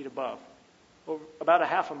 2,500 feet above, about a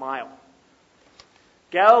half a mile.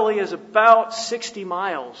 Galilee is about 60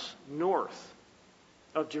 miles north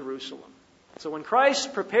of Jerusalem. So when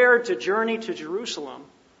Christ prepared to journey to Jerusalem,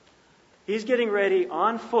 he's getting ready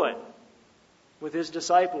on foot with his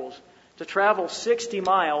disciples to travel 60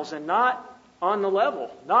 miles and not on the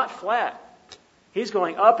level, not flat. He's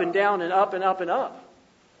going up and down and up and up and up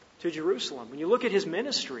to Jerusalem. When you look at his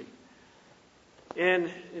ministry,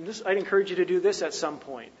 and this, I'd encourage you to do this at some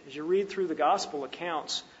point. As you read through the gospel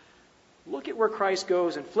accounts, look at where Christ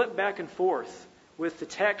goes and flip back and forth with the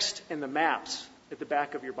text and the maps at the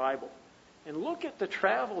back of your Bible. And look at the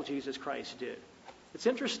travel Jesus Christ did. It's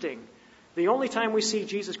interesting. The only time we see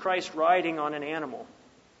Jesus Christ riding on an animal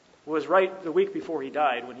was right the week before he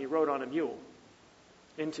died, when he rode on a mule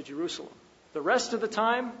into Jerusalem. The rest of the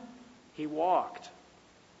time, he walked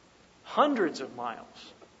hundreds of miles.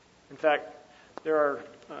 In fact, there are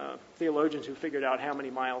theologians who figured out how many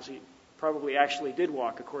miles he probably actually did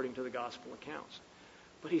walk according to the gospel accounts.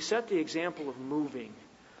 But he set the example of moving,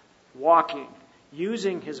 walking,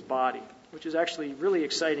 using his body, which is actually really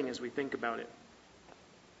exciting as we think about it.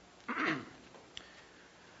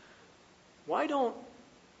 Why don't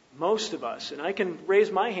most of us, and I can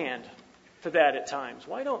raise my hand to that at times,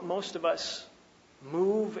 why don't most of us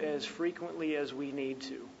move as frequently as we need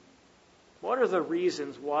to? What are the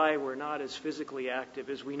reasons why we're not as physically active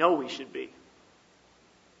as we know we should be?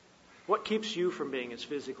 What keeps you from being as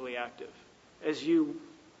physically active as you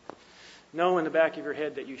know in the back of your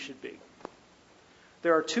head that you should be?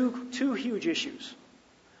 There are two huge issues.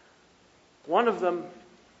 One of them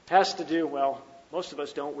has to do, well, most of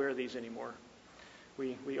us don't wear these anymore.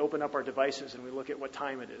 We open up our devices and we look at what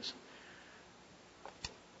time it is.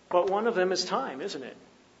 But one of them is time, isn't it?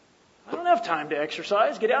 I don't have time to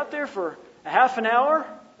exercise. Get out there for a half an hour.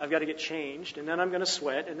 I've got to get changed, and then I'm going to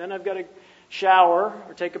sweat, and then I've got to shower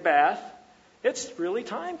or take a bath. It's really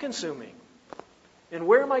time consuming. And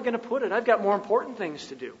where am I going to put it? I've got more important things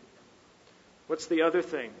to do. What's the other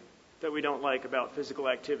thing that we don't like about physical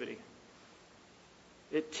activity?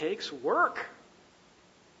 It takes work.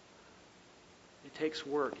 It takes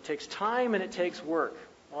work. It takes time and it takes work.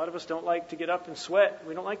 A lot of us don't like to get up and sweat.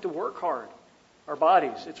 We don't like to work hard. Our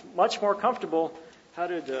bodies. It's much more comfortable. How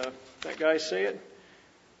did that guy say it?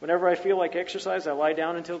 Whenever I feel like exercise, I lie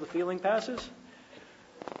down until the feeling passes.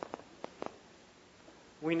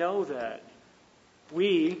 We know that.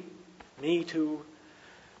 Me too,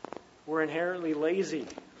 we're inherently lazy.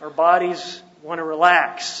 Our bodies want to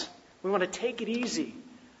relax. We want to take it easy.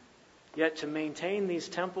 Yet to maintain these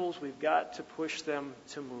temples, we've got to push them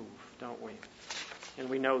to move, don't we? And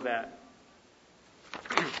we know that.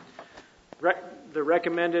 The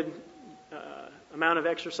recommended amount of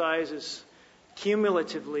exercise is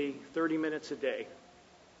cumulatively 30 minutes a day.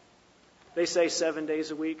 They say 7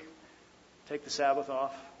 days a week. Take the Sabbath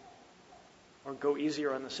off. Or go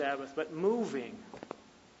easier on the Sabbath. But moving,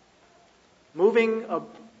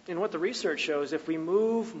 in what the research shows, if we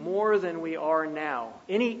move more than we are now,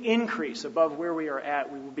 any increase above where we are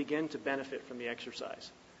at, we will begin to benefit from the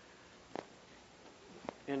exercise.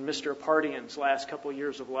 In Mr. Apartian's last couple of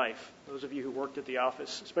years of life, those of you who worked at the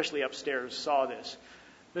office, especially upstairs, saw this.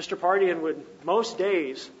 Mr. Apartian would, most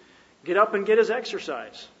days, get up and get his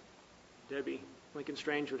exercise. Debbie Lincoln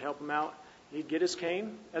Strange would help him out. He'd get his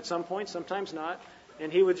cane at some point, sometimes not,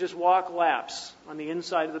 and he would just walk laps on the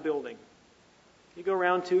inside of the building. He'd go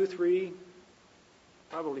around 2, 3,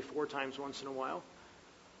 probably 4 times once in a while.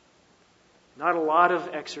 Not a lot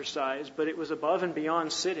of exercise, but it was above and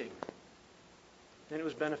beyond sitting. And it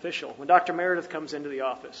was beneficial. When Dr. Meredith comes into the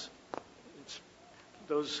office,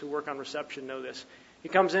 those who work on reception know this. He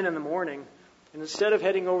comes in the morning, and instead of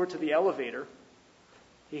heading over to the elevator,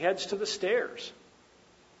 he heads to the stairs.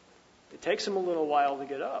 It takes him a little while to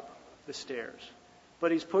get up the stairs,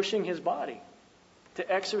 but he's pushing his body to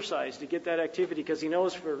exercise, to get that activity, because he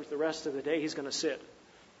knows for the rest of the day he's going to sit.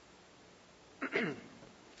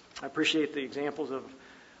 I appreciate the examples of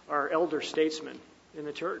our elder statesmen in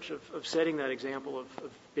the church of setting that example of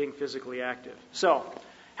being physically active. So,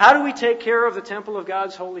 how do we take care of the temple of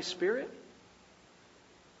God's Holy Spirit?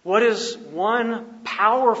 What is one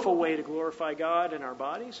powerful way to glorify God in our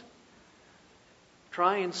bodies?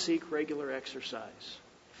 Try and seek regular exercise,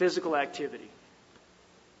 physical activity.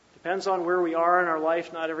 Depends on where we are in our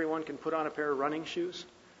life. Not everyone can put on a pair of running shoes.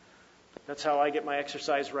 That's how I get my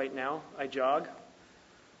exercise right now. I jog.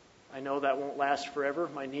 I know that won't last forever.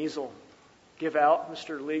 My knees will give out.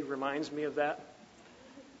 Mr. League reminds me of that.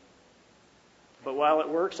 But while it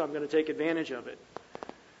works, I'm going to take advantage of it.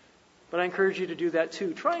 But I encourage you to do that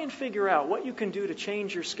too. Try and figure out what you can do to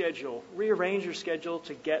change your schedule, rearrange your schedule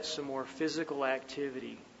to get some more physical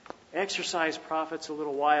activity. Exercise profits a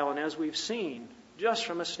little while, and as we've seen, just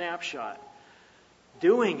from a snapshot,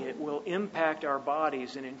 doing it will impact our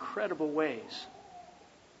bodies in incredible ways.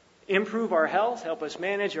 Improve our health, help us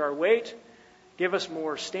manage our weight, give us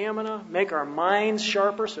more stamina, make our minds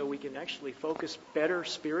sharper so we can actually focus better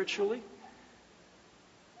spiritually,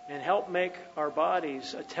 and help make our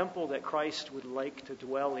bodies a temple that Christ would like to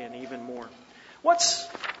dwell in even more. What's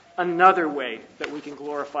another way that we can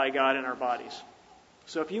glorify God in our bodies?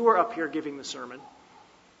 So if you were up here giving the sermon,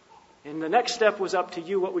 and the next step was up to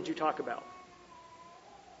you, what would you talk about?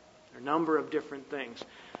 There are a number of different things.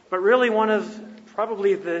 But really one of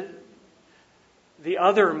probably the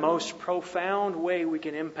other most profound way we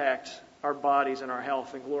can impact our bodies and our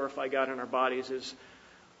health and glorify God in our bodies is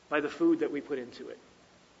by the food that we put into it.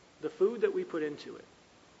 The food that we put into it.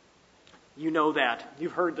 You know that.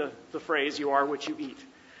 You've heard the phrase, you are what you eat.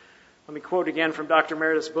 Let me quote again from Dr.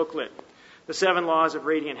 Meredith's booklet, The 7 Laws of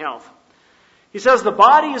Radiant Health. He says, the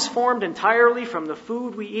body is formed entirely from the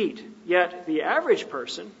food we eat, yet the average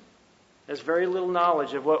person has very little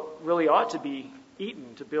knowledge of what really ought to be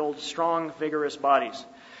eaten to build strong, vigorous bodies.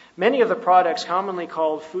 Many of the products commonly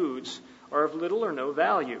called foods are of little or no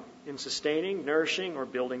value in sustaining, nourishing, or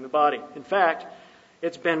building the body. In fact,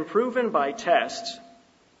 it's been proven by tests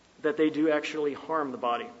that they do actually harm the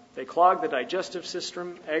body. They clog the digestive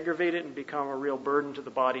system, aggravate it, and become a real burden to the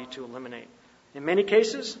body to eliminate. In many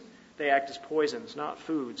cases, they act as poisons, not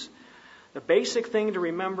foods. The basic thing to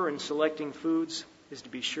remember in selecting foods is to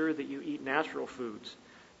be sure that you eat natural foods,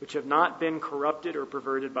 which have not been corrupted or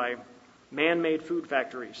perverted by man-made food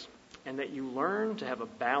factories, and that you learn to have a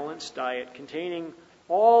balanced diet containing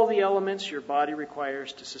all the elements your body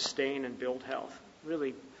requires to sustain and build health.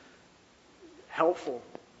 Really helpful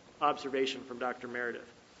observation from Dr. Meredith.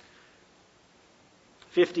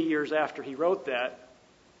 50 years after he wrote that,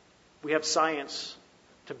 we have science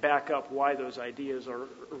to back up why those ideas are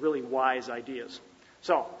really wise ideas.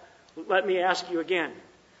 So, let me ask you again.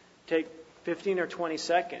 Take 15 or 20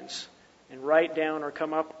 seconds and write down or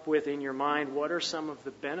come up with in your mind what are some of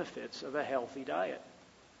the benefits of a healthy diet.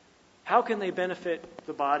 How can they benefit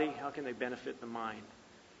the body? How can they benefit the mind?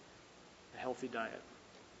 A healthy diet.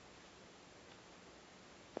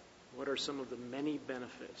 What are some of the many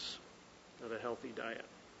benefits of a healthy diet,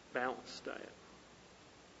 balanced diet?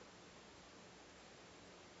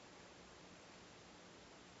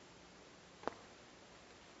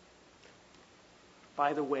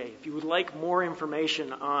 By the way, if you would like more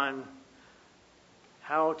information on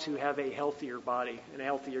how to have a healthier body and a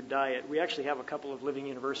healthier diet, we actually have a couple of Living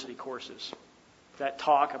University courses that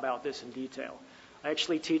talk about this in detail. I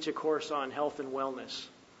actually teach a course on health and wellness,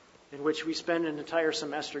 in which we spend an entire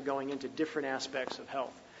semester going into different aspects of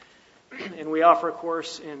health. And we offer a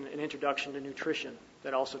course in an introduction to nutrition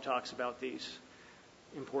that also talks about these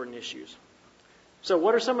important issues. So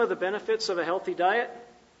what are some of the benefits of a healthy diet?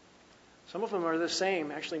 Some of them are the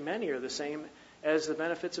same, actually many are the same as the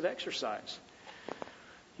benefits of exercise.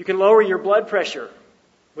 You can lower your blood pressure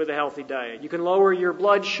with a healthy diet. You can lower your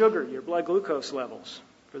blood sugar, your blood glucose levels.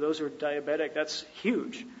 For those who are diabetic, that's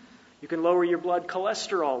huge. You can lower your blood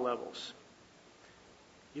cholesterol levels.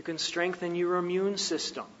 You can strengthen your immune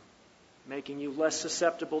system, making you less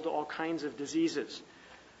susceptible to all kinds of diseases.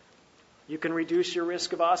 You can reduce your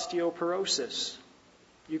risk of osteoporosis.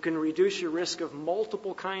 You can reduce your risk of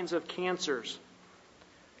multiple kinds of cancers.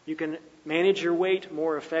 You can manage your weight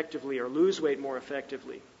more effectively or lose weight more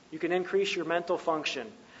effectively. You can increase your mental function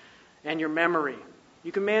and your memory.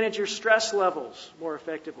 You can manage your stress levels more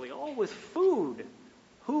effectively, all with food.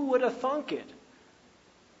 Who would have thunk it?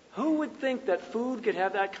 Who would think that food could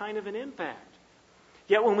have that kind of an impact?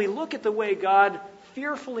 Yet when we look at the way God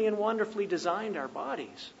fearfully and wonderfully designed our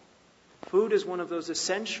bodies, food is one of those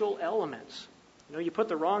essential elements. You know, you put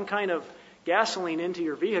the wrong kind of gasoline into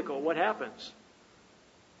your vehicle, what happens?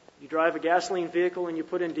 You drive a gasoline vehicle and you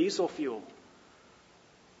put in diesel fuel.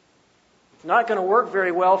 It's not going to work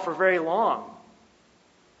very well for very long.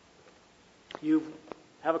 You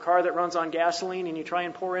have a car that runs on gasoline and you try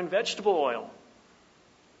and pour in vegetable oil.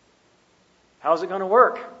 How's it going to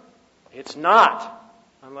work? It's not,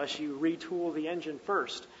 unless you retool the engine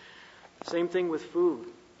first. Same thing with food.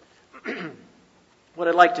 What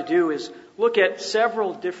I'd like to do is look at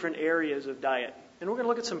several different areas of diet. And we're going to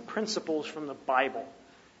look at some principles from the Bible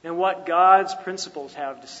and what God's principles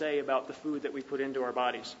have to say about the food that we put into our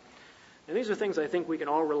bodies. And these are things I think we can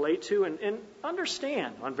all relate to and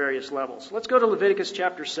understand on various levels. Let's go to Leviticus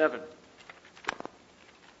chapter 7.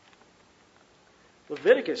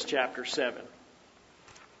 Leviticus chapter 7.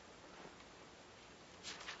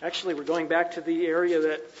 Actually, we're going back to the area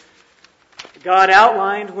that God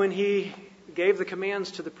outlined when He gave the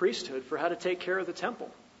commands to the priesthood for how to take care of the temple.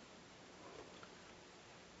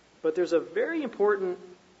 But there's a very important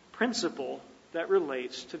principle that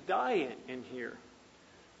relates to diet in here.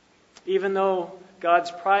 Even though God's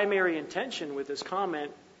primary intention with this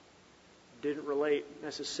comment didn't relate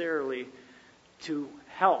necessarily to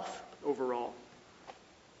health overall.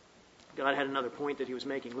 God had another point that He was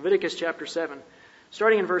making. Leviticus chapter 7,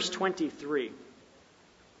 starting in verse 23.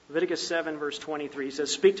 Leviticus 7, verse 23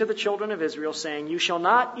 says, "Speak to the children of Israel, saying, You shall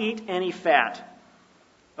not eat any fat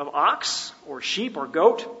of ox or sheep or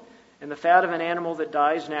goat, and the fat of an animal that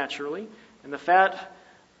dies naturally, and the fat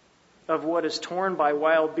of what is torn by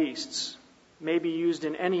wild beasts may be used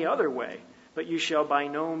in any other way, but you shall by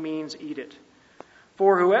no means eat it.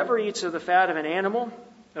 For whoever eats of the fat of an animal,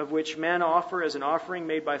 of which men offer as an offering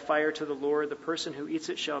made by fire to the Lord, the person who eats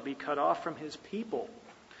it shall be cut off from his people."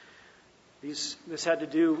 This had to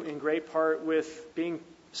do in great part with being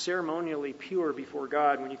ceremonially pure before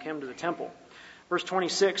God when you came to the temple. Verse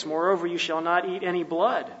 26, "Moreover, you shall not eat any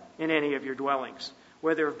blood in any of your dwellings,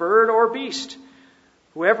 whether of bird or beast.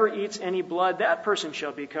 Whoever eats any blood, that person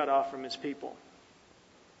shall be cut off from his people."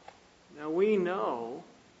 Now we know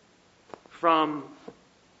from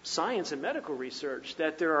science and medical research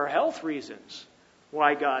that there are health reasons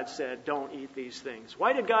why God said don't eat these things.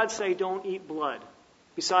 Why did God say don't eat blood?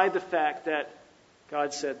 Beside the fact that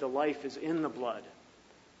God said the life is in the blood.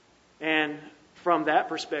 And from that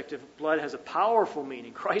perspective, blood has a powerful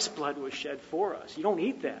meaning. Christ's blood was shed for us. You don't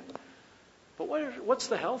eat that. But what's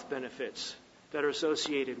the health benefits that are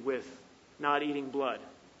associated with not eating blood?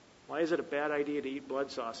 Why is it a bad idea to eat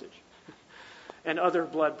blood sausage and other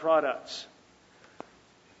blood products?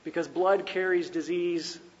 Because blood carries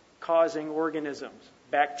disease-causing organisms.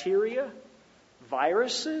 Bacteria,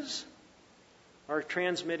 viruses are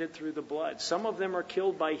transmitted through the blood. Some of them are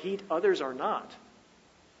killed by heat, others are not.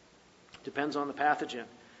 Depends on the pathogen.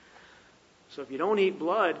 So if you don't eat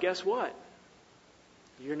blood, guess what?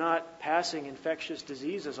 You're not passing infectious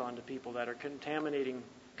diseases on to people that are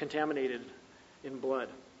contaminated in blood.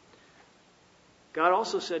 God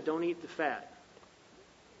also said don't eat the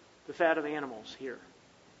fat of animals here.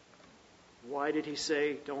 Why did He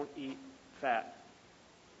say don't eat fat?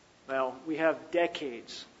 Well, we have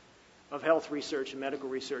decades of health research and medical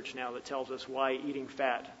research now that tells us why eating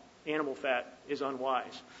fat, animal fat, is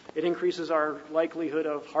unwise. It increases our likelihood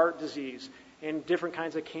of heart disease and different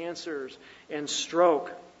kinds of cancers and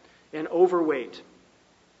stroke and overweight.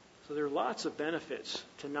 So there are lots of benefits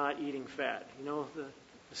to not eating fat. You know, the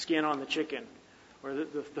skin on the chicken or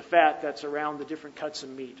the fat that's around the different cuts of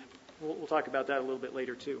meat. We'll talk about that a little bit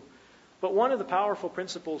later too. But one of the powerful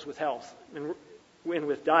principles with health and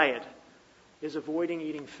with diet is avoiding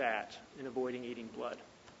eating fat and avoiding eating blood.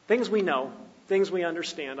 Things we know, things we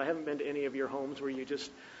understand. I haven't been to any of your homes where you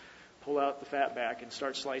just pull out the fat back and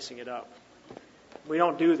start slicing it up. We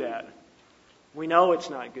don't do that. We know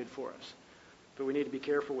it's not good for us, but we need to be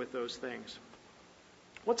careful with those things.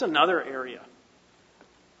 What's another area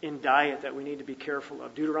in diet that we need to be careful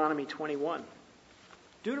of? Deuteronomy 21.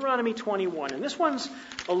 Deuteronomy 21, and this one's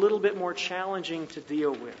a little bit more challenging to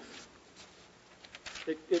deal with.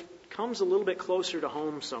 It comes a little bit closer to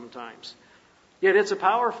home sometimes. Yet it's a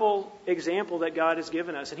powerful example that God has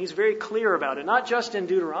given us, and He's very clear about it, not just in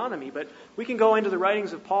Deuteronomy, but we can go into the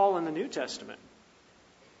writings of Paul in the New Testament.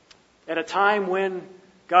 At a time when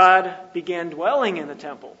God began dwelling in the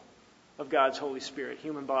temple of God's Holy Spirit,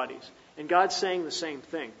 human bodies, and God's saying the same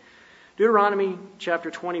thing. Deuteronomy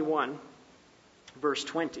chapter 21, verse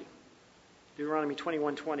 20. Deuteronomy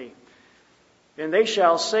 21:20. "And they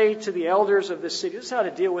shall say to the elders of this city," this is how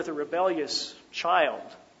to deal with a rebellious child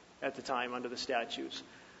at the time under the statutes.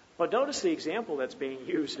 But notice the example that's being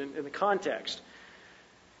used in the context.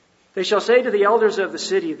 "They shall say to the elders of the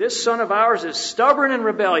city, This son of ours is stubborn and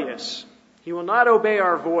rebellious. He will not obey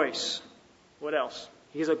our voice." What else?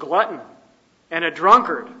 "He's a glutton and a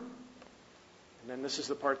drunkard." And then this is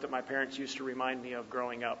the part that my parents used to remind me of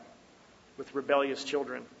growing up with rebellious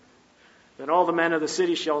children. "Then all the men of the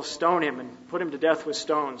city shall stone him and put him to death with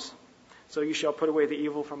stones. So you shall put away the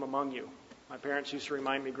evil from among you." My parents used to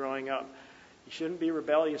remind me growing up, you shouldn't be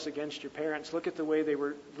rebellious against your parents. Look at the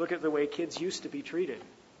way kids used to be treated.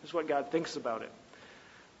 This is what God thinks about it.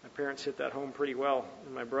 My parents hit that home pretty well,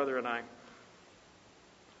 and my brother and I.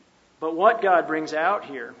 But what God brings out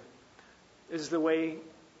here is the way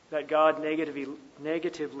that God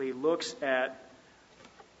negatively looks at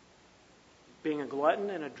being a glutton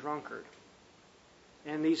and a drunkard.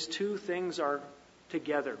 And these two things are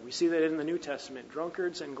together. We see that in the New Testament.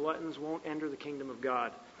 Drunkards and gluttons won't enter the kingdom of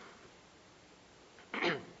God.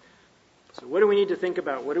 So what do we need to think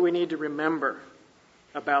about? What do we need to remember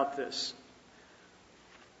about this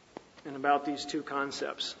and about these two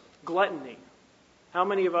concepts? Gluttony. How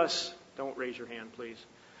many of us, don't raise your hand, please.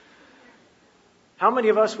 How many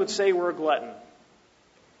of us would say we're a glutton?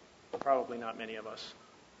 Probably not many of us.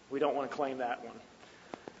 We don't want to claim that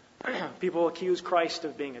one. People accuse Christ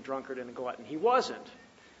of being a drunkard and a glutton. He wasn't,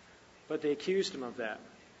 but they accused him of that.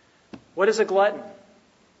 What is a glutton?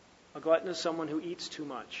 A glutton is someone who eats too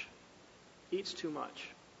much. Eats too much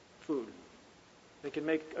food. They can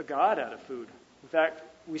make a god out of food. In fact,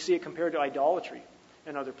 we see it compared to idolatry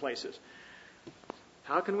in other places.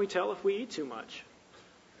 How can we tell if we eat too much?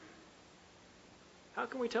 How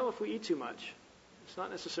can we tell if we eat too much? It's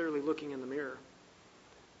not necessarily looking in the mirror.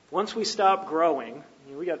 Once we stop growing,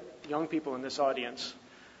 we got young people in this audience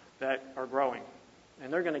that are growing,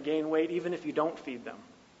 and they're going to gain weight even if you don't feed them.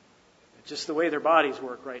 It's just the way their bodies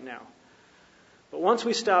work right now. But once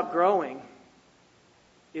we stop growing,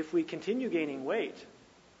 if we continue gaining weight,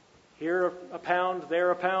 here a pound,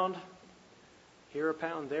 there a pound, here a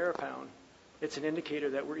pound, there a pound, it's an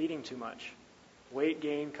indicator that we're eating too much. Weight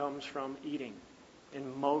gain comes from eating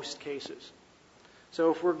in most cases.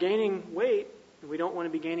 So if we're gaining weight, and we don't want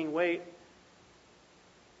to be gaining weight,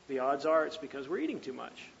 the odds are it's because we're eating too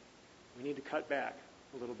much. We need to cut back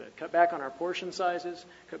a little bit. Cut back on our portion sizes,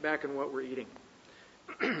 cut back on what we're eating.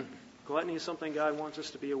 Gluttony is something God wants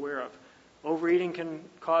us to be aware of. Overeating can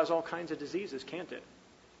cause all kinds of diseases, can't it?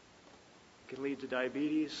 It can lead to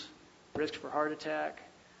diabetes, risk for heart attack,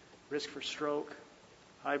 risk for stroke,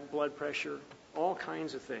 high blood pressure, all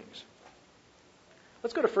kinds of things.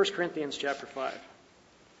 Let's go to 1 Corinthians chapter 5.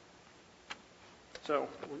 So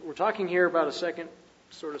we're talking here about a second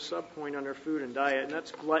sort of subpoint under food and diet, and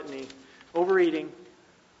that's gluttony, overeating,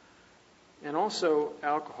 and also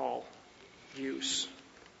alcohol use.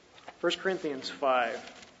 1 Corinthians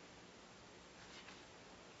 5.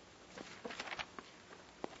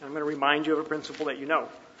 And I'm going to remind you of a principle that you know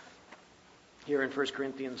here in 1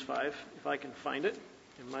 Corinthians 5, if I can find it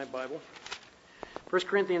in my Bible. 1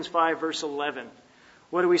 Corinthians 5, verse 11.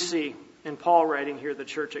 What do we see in Paul writing here to the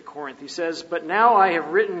church at Corinth? He says, "But now I have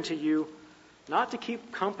written to you not to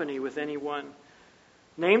keep company with anyone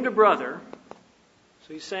named a brother."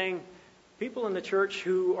 So he's saying, people in the church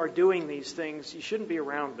who are doing these things, you shouldn't be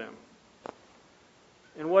around them.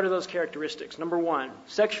 And what are those characteristics? Number one,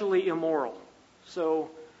 sexually immoral. So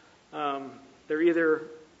they're either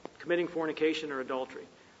committing fornication or adultery.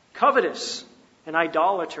 Covetous, an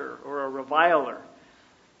idolater or a reviler.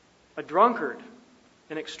 A drunkard,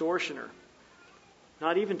 an extortioner.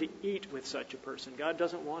 Not even to eat with such a person. God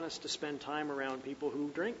doesn't want us to spend time around people who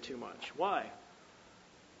drink too much. Why?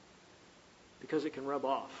 Because it can rub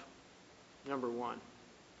off, number one.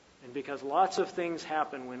 And because lots of things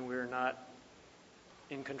happen when we're not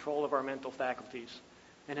in control of our mental faculties.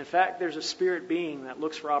 And in fact, there's a spirit being that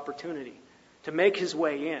looks for opportunity to make his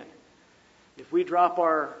way in. If we drop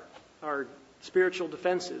our spiritual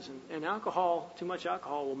defenses, and alcohol, too much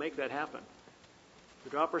alcohol will make that happen. If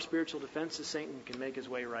we drop our spiritual defenses, Satan can make his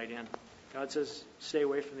way right in. God says, stay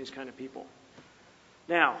away from these kind of people.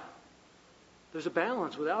 Now, there's a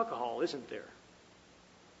balance with alcohol, isn't there?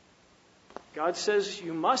 God says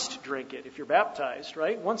you must drink it if you're baptized,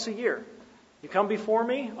 right? Once a year. You come before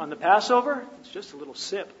me on the Passover, it's just a little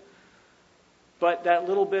sip. But that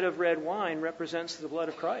little bit of red wine represents the blood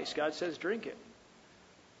of Christ. God says drink it.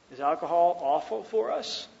 Is alcohol awful for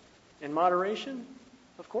us in moderation?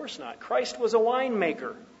 Of course not. Christ was a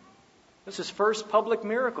winemaker. This is his first public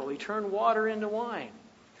miracle. He turned water into wine.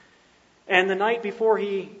 And the night before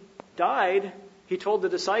he died, he told the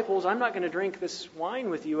disciples, I'm not going to drink this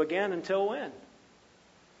wine with you again until when?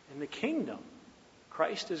 In the kingdom,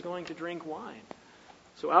 Christ is going to drink wine.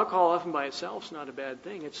 So alcohol often by itself is not a bad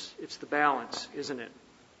thing. It's the balance, isn't it?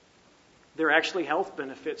 There are actually health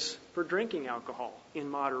benefits for drinking alcohol in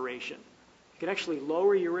moderation. You can actually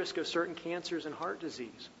lower your risk of certain cancers and heart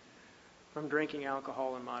disease from drinking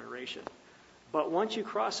alcohol in moderation. But once you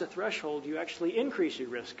cross a threshold, you actually increase your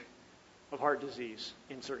risk of heart disease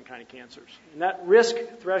in certain kind of cancers. And that risk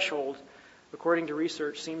threshold, according to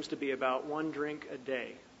research, seems to be about 1 drink a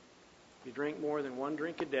day. If you drink more than 1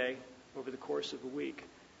 drink a day over the course of a week,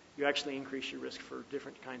 you actually increase your risk for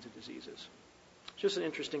different kinds of diseases. It's just an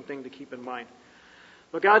interesting thing to keep in mind.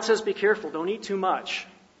 But God says be careful, don't eat too much.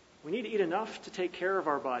 We need to eat enough to take care of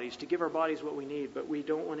our bodies, to give our bodies what we need, but we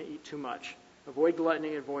don't want to eat too much. Avoid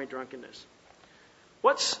gluttony, avoid drunkenness.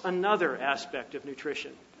 What's another aspect of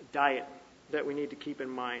nutrition, diet, that we need to keep in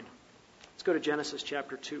mind? Let's go to Genesis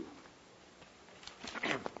chapter 2.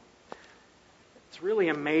 It's really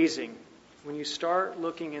amazing when you start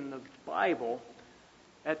looking in the Bible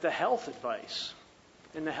at the health advice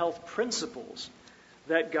and the health principles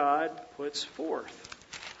that God puts forth.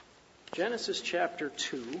 Genesis chapter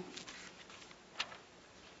 2.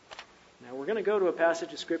 Now we're going to go to a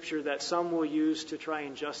passage of Scripture that some will use to try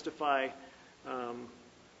and justify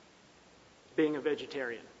being a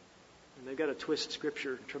vegetarian. And they've got to twist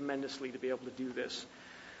Scripture tremendously to be able to do this.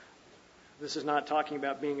 This is not talking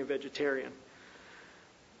about being a vegetarian.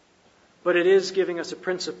 But it is giving us a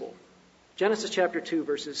principle. Genesis chapter 2,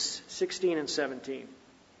 verses 16 and 17.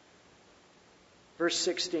 Verse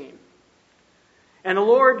 16. And the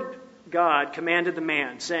Lord God commanded the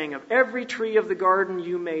man, saying, of every tree of the garden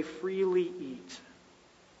you may freely eat.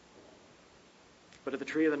 But of the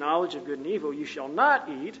tree of the knowledge of good and evil you shall not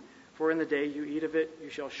eat, for in the day you eat of it you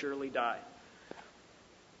shall surely die.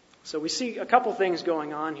 So we see a couple things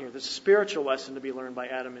going on here. There's a spiritual lesson to be learned by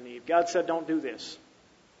Adam and Eve. God said, don't do this.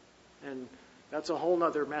 And that's a whole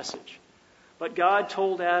other message. But God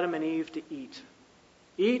told Adam and Eve to eat.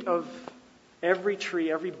 Eat of every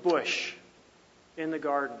tree, every bush in the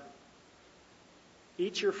garden.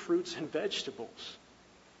 Eat your fruits and vegetables,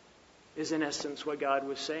 is in essence what God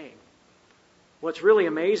was saying. What's really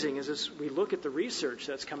amazing is as we look at the research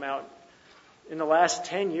that's come out in the last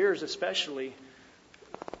 10 years especially,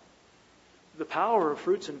 the power of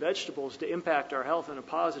fruits and vegetables to impact our health in a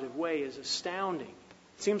positive way is astounding.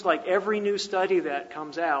 It seems like every new study that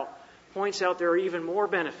comes out points out there are even more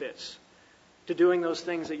benefits to doing those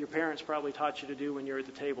things that your parents probably taught you to do when you're at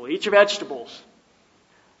the table. Eat your vegetables.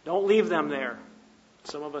 Don't leave them there.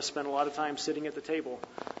 Some of us spent a lot of time sitting at the table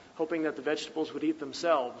hoping that the vegetables would eat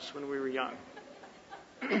themselves when we were young.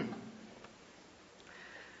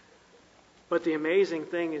 But the amazing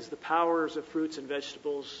thing is the powers of fruits and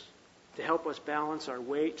vegetables to help us balance our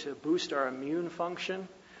weight, to boost our immune function.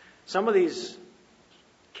 Some of these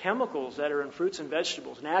chemicals that are in fruits and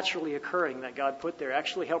vegetables, naturally occurring that God put there,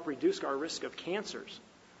 actually help reduce our risk of cancers.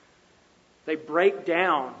 They break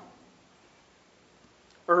down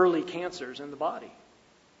early cancers in the body.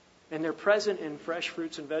 And they're present in fresh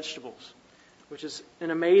fruits and vegetables, which is an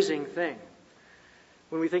amazing thing.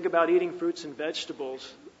 When we think about eating fruits and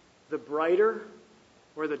vegetables, the brighter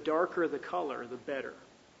or the darker the color, the better.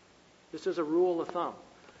 This is a rule of thumb.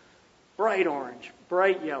 Bright orange,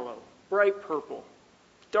 bright yellow, bright purple,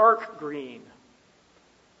 dark green.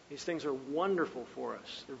 These things are wonderful for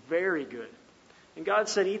us. They're very good. And God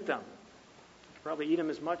said eat them. You can probably eat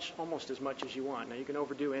them almost as much as you want. Now you can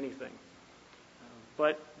overdo anything.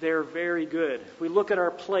 But they're very good. If we look at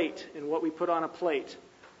our plate and what we put on a plate,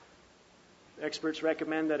 experts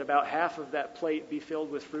recommend that about half of that plate be filled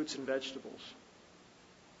with fruits and vegetables.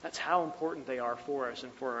 That's how important they are for us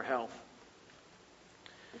and for our health.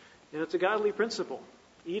 And it's a godly principle.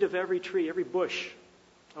 Eat of every tree, every bush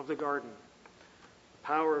of the garden. The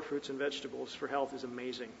power of fruits and vegetables for health is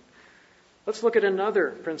amazing. Let's look at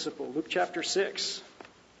another principle, Luke chapter 6.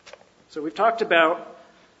 So we've talked about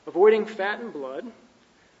avoiding fat and blood,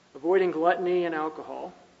 avoiding gluttony and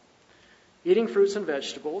alcohol, eating fruits and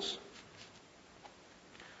vegetables.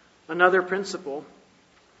 Another principle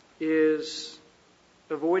is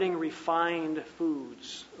avoiding refined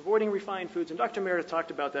foods. Avoiding refined foods. And Dr. Meredith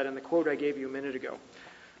talked about that in the quote I gave you a minute ago.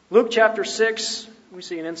 Luke chapter 6, we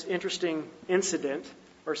see an interesting incident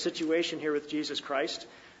or situation here with Jesus Christ.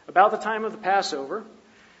 About the time of the Passover,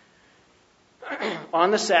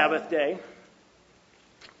 on the Sabbath day,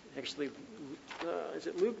 actually, is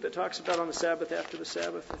it Luke that talks about on the Sabbath after the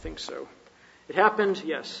Sabbath? I think so. It happened,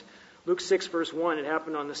 yes. Luke 6 verse 1, it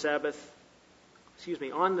happened on the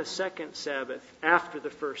on the second Sabbath after the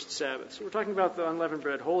first Sabbath. So we're talking about the unleavened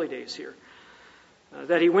bread holy days here.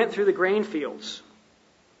 That he went through the grain fields,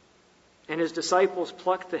 and his disciples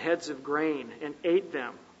plucked the heads of grain and ate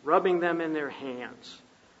them, rubbing them in their hands.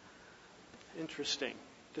 Interesting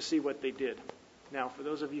to see what they did. Now, for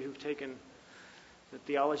those of you who've taken the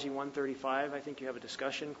Theology 135, I think you have a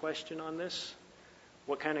discussion question on this.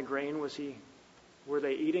 What kind of grain were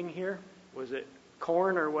they eating here? Was it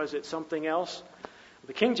corn or was it something else?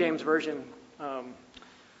 The King James Version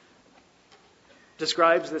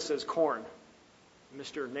describes this as corn.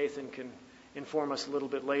 Mr. Nathan can inform us a little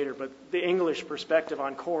bit later, but the English perspective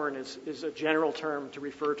on corn is a general term to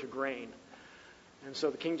refer to grain. And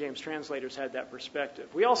so the King James translators had that perspective.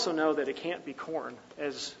 We also know that it can't be corn,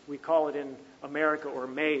 as we call it in America, or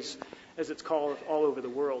maize, as it's called all over the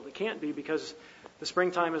world. It can't be because the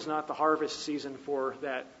springtime is not the harvest season for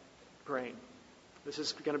that grain. This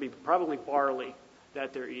is going to be probably barley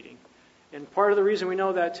that they're eating. And part of the reason we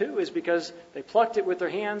know that too is because they plucked it with their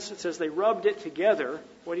hands. It says they rubbed it together.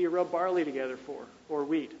 What do you rub barley together for? Or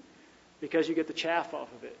wheat? Because you get the chaff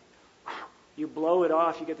off of it. You blow it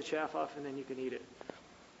off, you get the chaff off, and then you can eat it.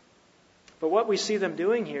 But what we see them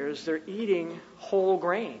doing here is they're eating whole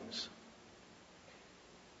grains.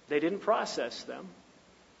 They didn't process them.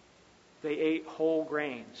 They ate whole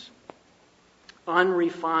grains,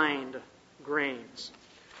 unrefined grains,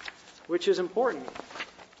 which is important.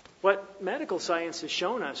 What medical science has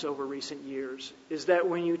shown us over recent years is that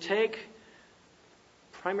when you take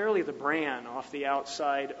primarily the bran off the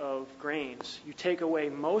outside of grains, you take away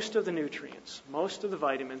most of the nutrients, most of the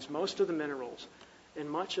vitamins, most of the minerals, and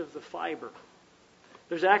much of the fiber.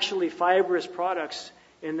 There's actually fibrous products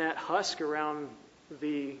in that husk around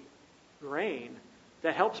the grain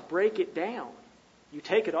that helps break it down. You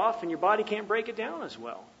take it off and your body can't break it down as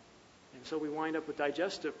well. And so we wind up with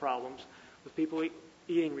digestive problems with people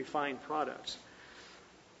eating refined products.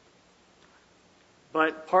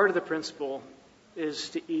 But part of the principle is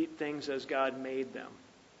to eat things as God made them.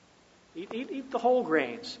 Eat the whole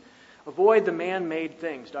grains. Avoid the man-made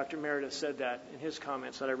things. Dr. Meredith said that in his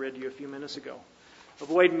comments that I read to you a few minutes ago.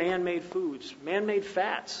 Avoid man-made foods. Man-made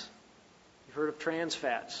fats. You've heard of trans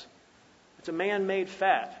fats. It's a man-made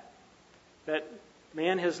fat that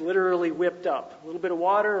man has literally whipped up. A little bit of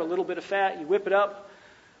water, a little bit of fat, you whip it up,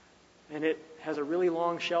 and it has a really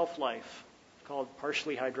long shelf life called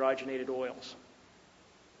partially hydrogenated oils.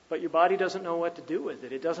 But your body doesn't know what to do with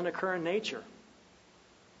it. It doesn't occur in nature.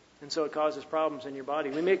 And so it causes problems in your body.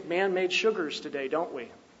 We make man-made sugars today, don't we?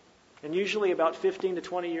 And usually about 15 to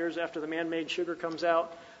 20 years after the man-made sugar comes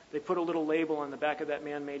out, they put a little label on the back of that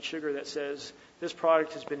man-made sugar that says, this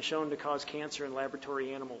product has been shown to cause cancer in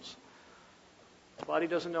laboratory animals. The body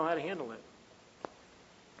doesn't know how to handle it.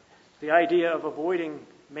 The idea of avoiding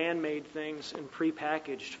man-made things and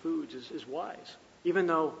prepackaged foods is wise, even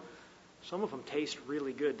though some of them taste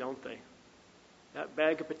really good, don't they? That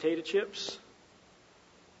bag of potato chips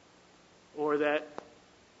or that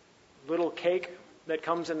little cake that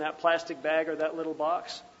comes in that plastic bag or that little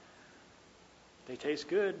box, they taste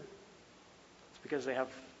good. It's because they have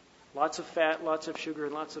lots of fat, lots of sugar,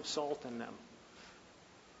 and lots of salt in them.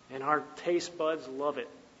 And our taste buds love it.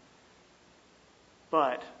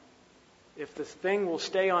 But if the thing will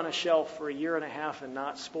stay on a shelf for a year and a half and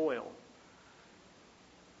not spoil,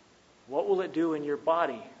 what will it do in your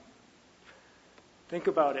body? Think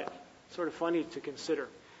about it. It's sort of funny to consider.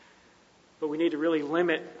 But we need to really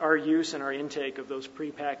limit our use and our intake of those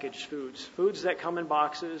prepackaged foods. Foods that come in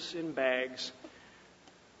boxes, in bags.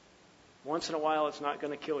 Once in a while, it's not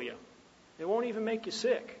going to kill you. It won't even make you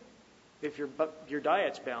sick if your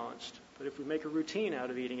diet's balanced. But if we make a routine out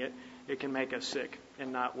of eating it, it can make us sick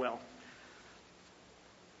and not well.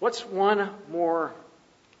 What's one more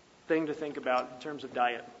thing to think about in terms of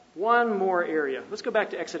diet? One more area. Let's go back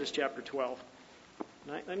to Exodus chapter 12.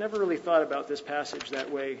 I never really thought about this passage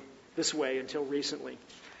this way until recently.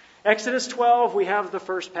 Exodus 12, we have the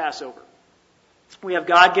first Passover. We have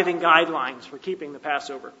God giving guidelines for keeping the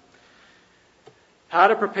Passover. How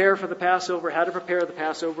to prepare for the Passover, how to prepare the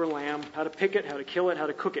Passover lamb, how to pick it, how to kill it, how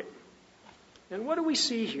to cook it. And what do we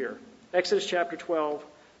see here? Exodus chapter 12,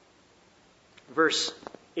 verse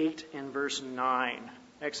 8 and verse 9.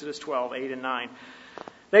 Exodus 12, 8 and 9.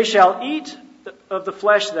 They shall eat of the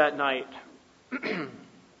flesh that night,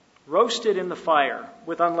 roasted in the fire,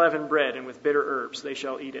 with unleavened bread and with bitter herbs. They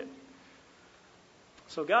shall eat it.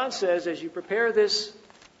 So God says, as you prepare this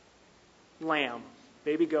lamb,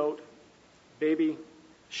 baby goat, baby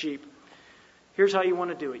sheep, here's how you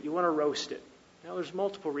want to do it. You want to roast it. Now, there's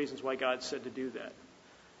multiple reasons why God said to do that.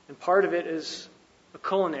 And part of it is a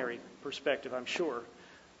culinary perspective, I'm sure.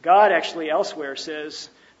 God actually elsewhere says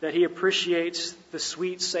that he appreciates the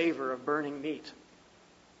sweet savor of burning meat.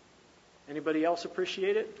 Anybody else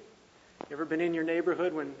appreciate it? You ever been in your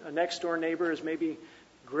neighborhood when a next door neighbor is maybe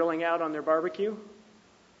grilling out on their barbecue?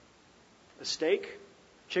 A steak?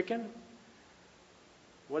 Chicken?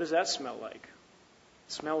 What does that smell like?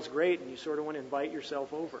 It smells great and you sort of want to invite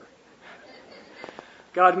yourself over.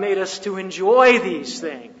 God made us to enjoy these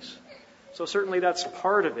things. So certainly that's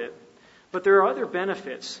part of it. But there are other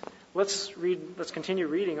benefits. Let's continue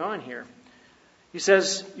reading on here. He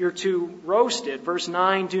says you're to roast it. Verse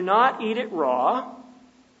 9, do not eat it raw.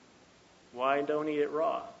 Why don't eat it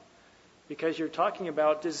raw? Because you're talking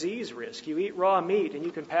about disease risk. You eat raw meat and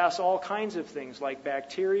you can pass all kinds of things like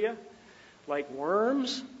bacteria, like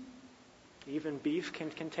worms. Even beef can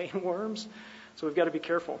contain worms. So we've got to be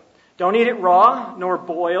careful. Don't eat it raw, nor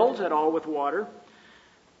boiled at all with water,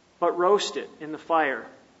 but roast it in the fire.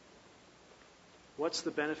 What's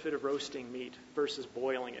the benefit of roasting meat versus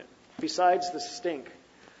boiling it? Besides the stink.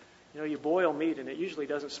 You boil meat and it usually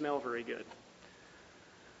doesn't smell very good.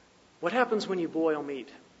 What happens when you boil meat?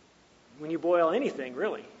 When you boil anything,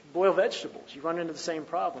 really. Boil vegetables, you run into the same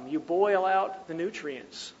problem. You boil out the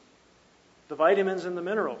nutrients. the vitamins and the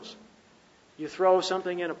minerals. You throw some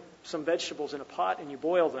vegetables in a pot and you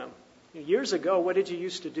boil them. Years ago, what did you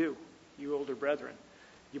used to do, you older brethren?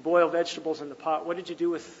 You boil vegetables in the pot. What did you do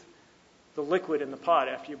with the liquid in the pot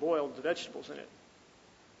after you boiled the vegetables in it?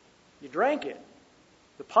 You drank it,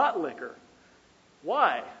 the pot liquor.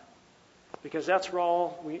 Why? Because that's where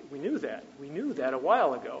all, we knew that. We knew that a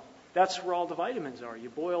while ago. That's where all the vitamins are. You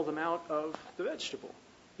boil them out of the vegetable.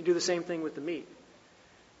 You do the same thing with the meat.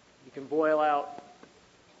 You can boil out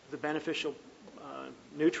the beneficial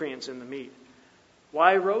nutrients in the meat.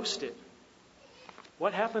 Why roast it?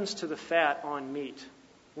 What happens to the fat on meat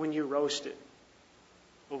when you roast it?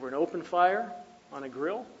 Over an open fire, on a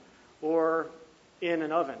grill, or in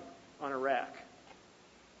an oven, on a rack?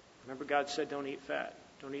 Remember, God said don't eat fat.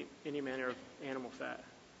 Don't eat any manner of animal fat.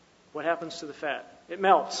 What happens to the fat? It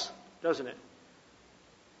melts, doesn't it?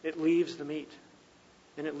 It leaves the meat.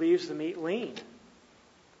 And it leaves the meat lean.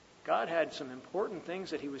 God had some important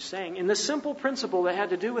things that he was saying. In the simple principle that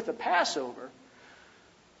had to do with the Passover,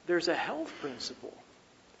 there's a health principle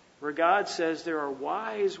where God says there are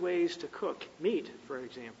wise ways to cook meat, for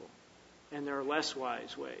example, and there are less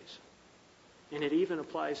wise ways. And it even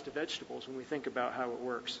applies to vegetables when we think about how it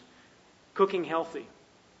works. Cooking healthy.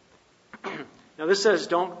 Now this says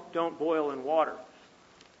don't boil in water.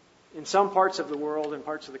 In some parts of the world and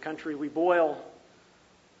parts of the country, we boil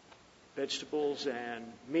vegetables and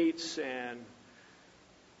meats and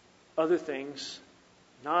other things,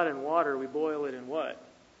 not in water. We boil it in what?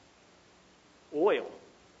 Oil,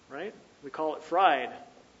 right? We call it fried.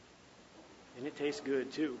 And it tastes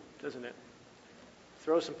good too, doesn't it?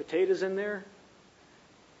 Throw some potatoes in there,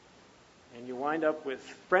 and you wind up with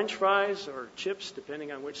French fries or chips,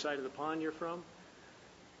 depending on which side of the pond you're from.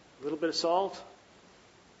 A little bit of salt.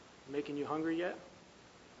 Making you hungry yet?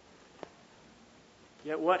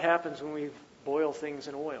 Yet what happens when we boil things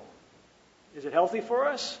in oil? Is it healthy for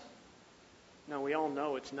us? No, we all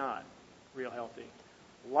know it's not real healthy.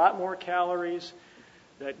 A lot more calories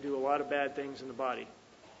that do a lot of bad things in the body.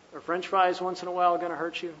 Are French fries once in a while going to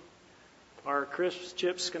hurt you? Are crisp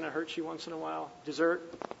chips going to hurt you once in a while? Dessert?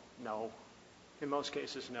 No. In most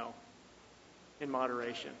cases, no. In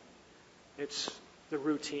moderation. It's the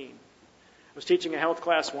routine. I was teaching a health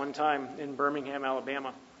class one time in Birmingham,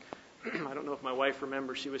 Alabama. I don't know if my wife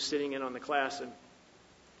remembers. She was sitting in on the class, and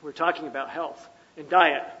we were talking about health and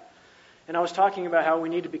diet. And I was talking about how we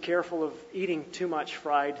need to be careful of eating too much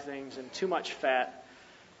fried things and too much fat.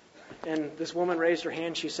 And this woman raised her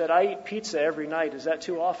hand. She said, "I eat pizza every night. Is that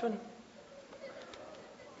too often?"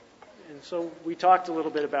 And so we talked a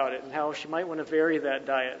little bit about it and how she might want to vary that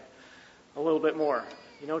diet a little bit more.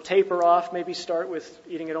 Taper off, maybe start with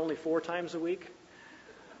eating it only 4 times a week.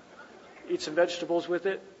 Eat some vegetables with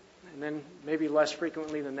it, and then maybe less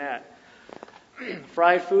frequently than that.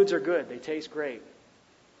 Fried foods are good. They taste great.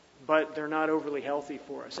 But they're not overly healthy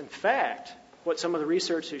for us. In fact, what some of the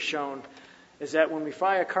research has shown is that when we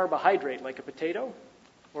fry a carbohydrate like a potato,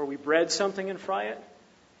 or we bread something and fry it,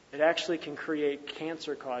 it actually can create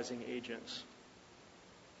cancer-causing agents.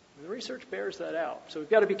 And the research bears that out. So we've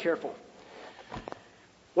got to be careful.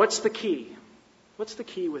 What's the key? What's the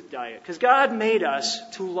key with diet? Because God made us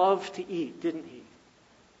to love to eat, didn't he?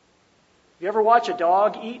 You ever watch a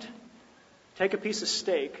dog eat? Take a piece of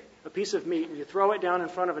steak, a piece of meat, and you throw it down in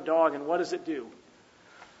front of a dog, and what does it do?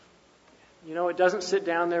 It doesn't sit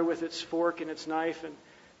down there with its fork and its knife and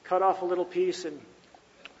cut off a little piece and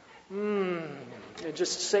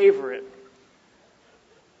just savor it.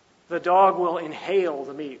 The dog will inhale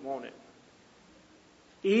the meat, won't it?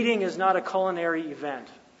 Eating is not a culinary event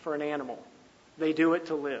for an animal. They do it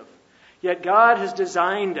to live. Yet God has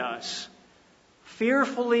designed us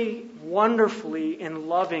fearfully, wonderfully, and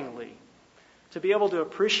lovingly to be able to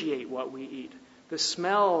appreciate what we eat. The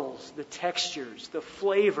smells, the textures, the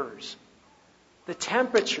flavors, the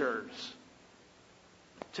temperatures,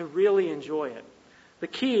 to really enjoy it. The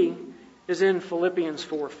key is in Philippians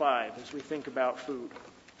 4:5 as we think about food.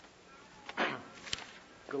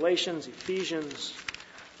 Galatians, Ephesians,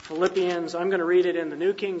 Philippians. I'm going to read it in the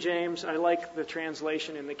New King James. I like the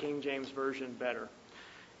translation in the King James Version better.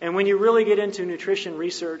 And when you really get into nutrition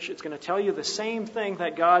research, it's going to tell you the same thing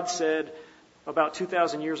that God said about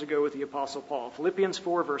 2,000 years ago with the Apostle Paul. Philippians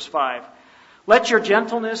 4, verse 5. Let your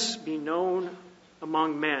gentleness be known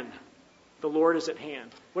among men. The Lord is at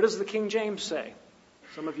hand. What does the King James say?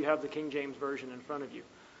 Some of you have the King James Version in front of you.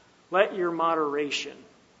 Let your moderation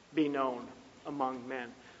be known among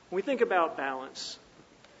men. When we think about balance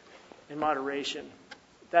and moderation,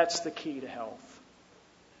 that's the key to health.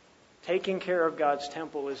 Taking care of God's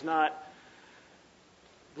temple is not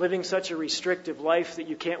living such a restrictive life that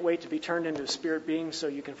you can't wait to be turned into a spirit being so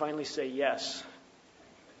you can finally say yes.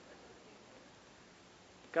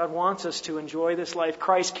 God wants us to enjoy this life.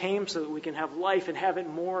 Christ came so that we can have life and have it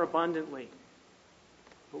more abundantly.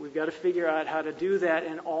 But we've got to figure out how to do that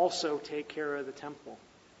and also take care of the temple.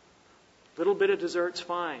 A little bit of dessert's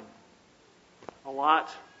fine. A lot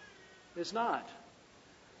is not.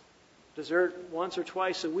 Dessert once or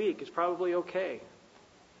twice a week is probably okay.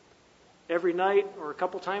 Every night or a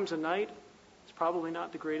couple times a night, it's probably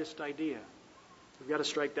not the greatest idea. We've got to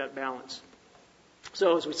strike that balance.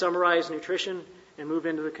 So as we summarize nutrition and move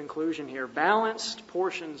into the conclusion here, balanced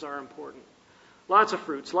portions are important. Lots of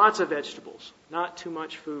fruits, lots of vegetables, not too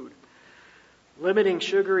much food. Limiting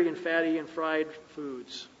sugary and fatty and fried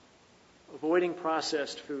foods. Avoiding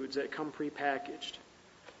processed foods that come prepackaged.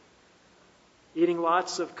 Eating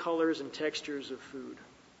lots of colors and textures of food.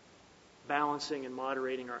 Balancing and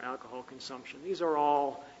moderating our alcohol consumption. These are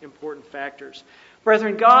all important factors.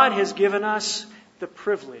 Brethren, God has given us the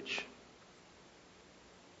privilege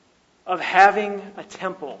of having a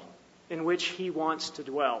temple in which He wants to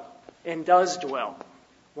dwell and does dwell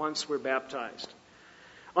once we're baptized.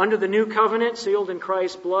 Under the new covenant sealed in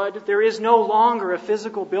Christ's blood, there is no longer a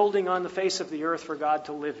physical building on the face of the earth for God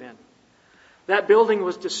to live in. That building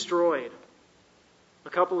was destroyed a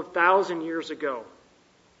couple of thousand years ago.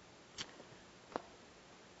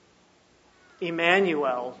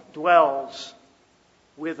 Emmanuel dwells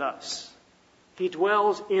with us. He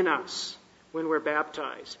dwells in us when we're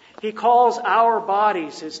baptized. He calls our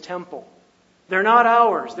bodies His temple. They're not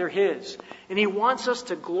ours, they're His. And He wants us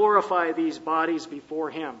to glorify these bodies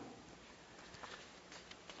before Him.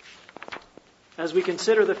 As we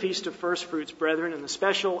consider the Feast of First Fruits, brethren, and the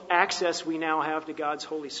special access we now have to God's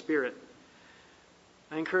Holy Spirit,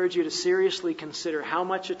 I encourage you to seriously consider how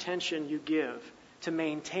much attention you give to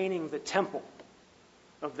maintaining the temple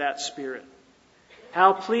of that Spirit.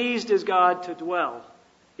 How pleased is God to dwell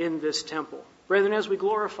in this temple. Brethren, as we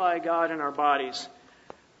glorify God in our bodies,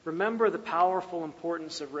 remember the powerful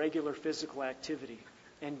importance of regular physical activity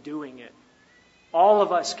and doing it. All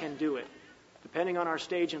of us can do it. Depending on our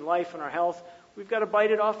stage in life and our health, we've got to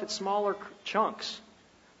bite it off at smaller chunks.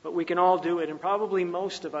 But we can all do it, and probably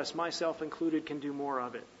most of us, myself included, can do more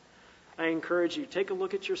of it. I encourage you, take a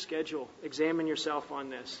look at your schedule. Examine yourself on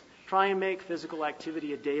this. Try and make physical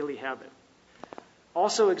activity a daily habit.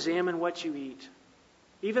 Also examine what you eat.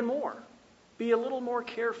 Even more. Be a little more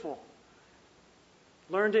careful.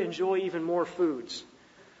 Learn to enjoy even more foods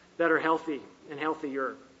that are healthy and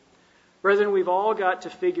healthier. Brethren, we've all got to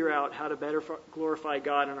figure out how to better glorify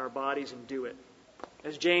God in our bodies and do it.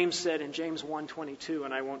 As James said in James 1:22,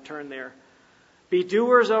 and I won't turn there, be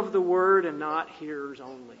doers of the word and not hearers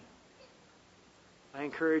only. I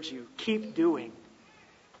encourage you, keep doing.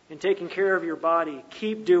 In taking care of your body,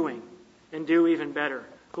 keep doing and do even better.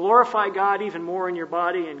 Glorify God even more in your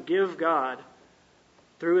body and give God,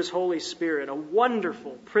 through His Holy Spirit, a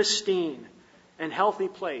wonderful, pristine, and healthy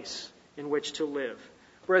place in which to live.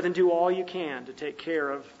 Brethren, do all you can to take care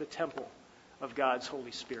of the temple of God's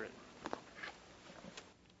Holy Spirit.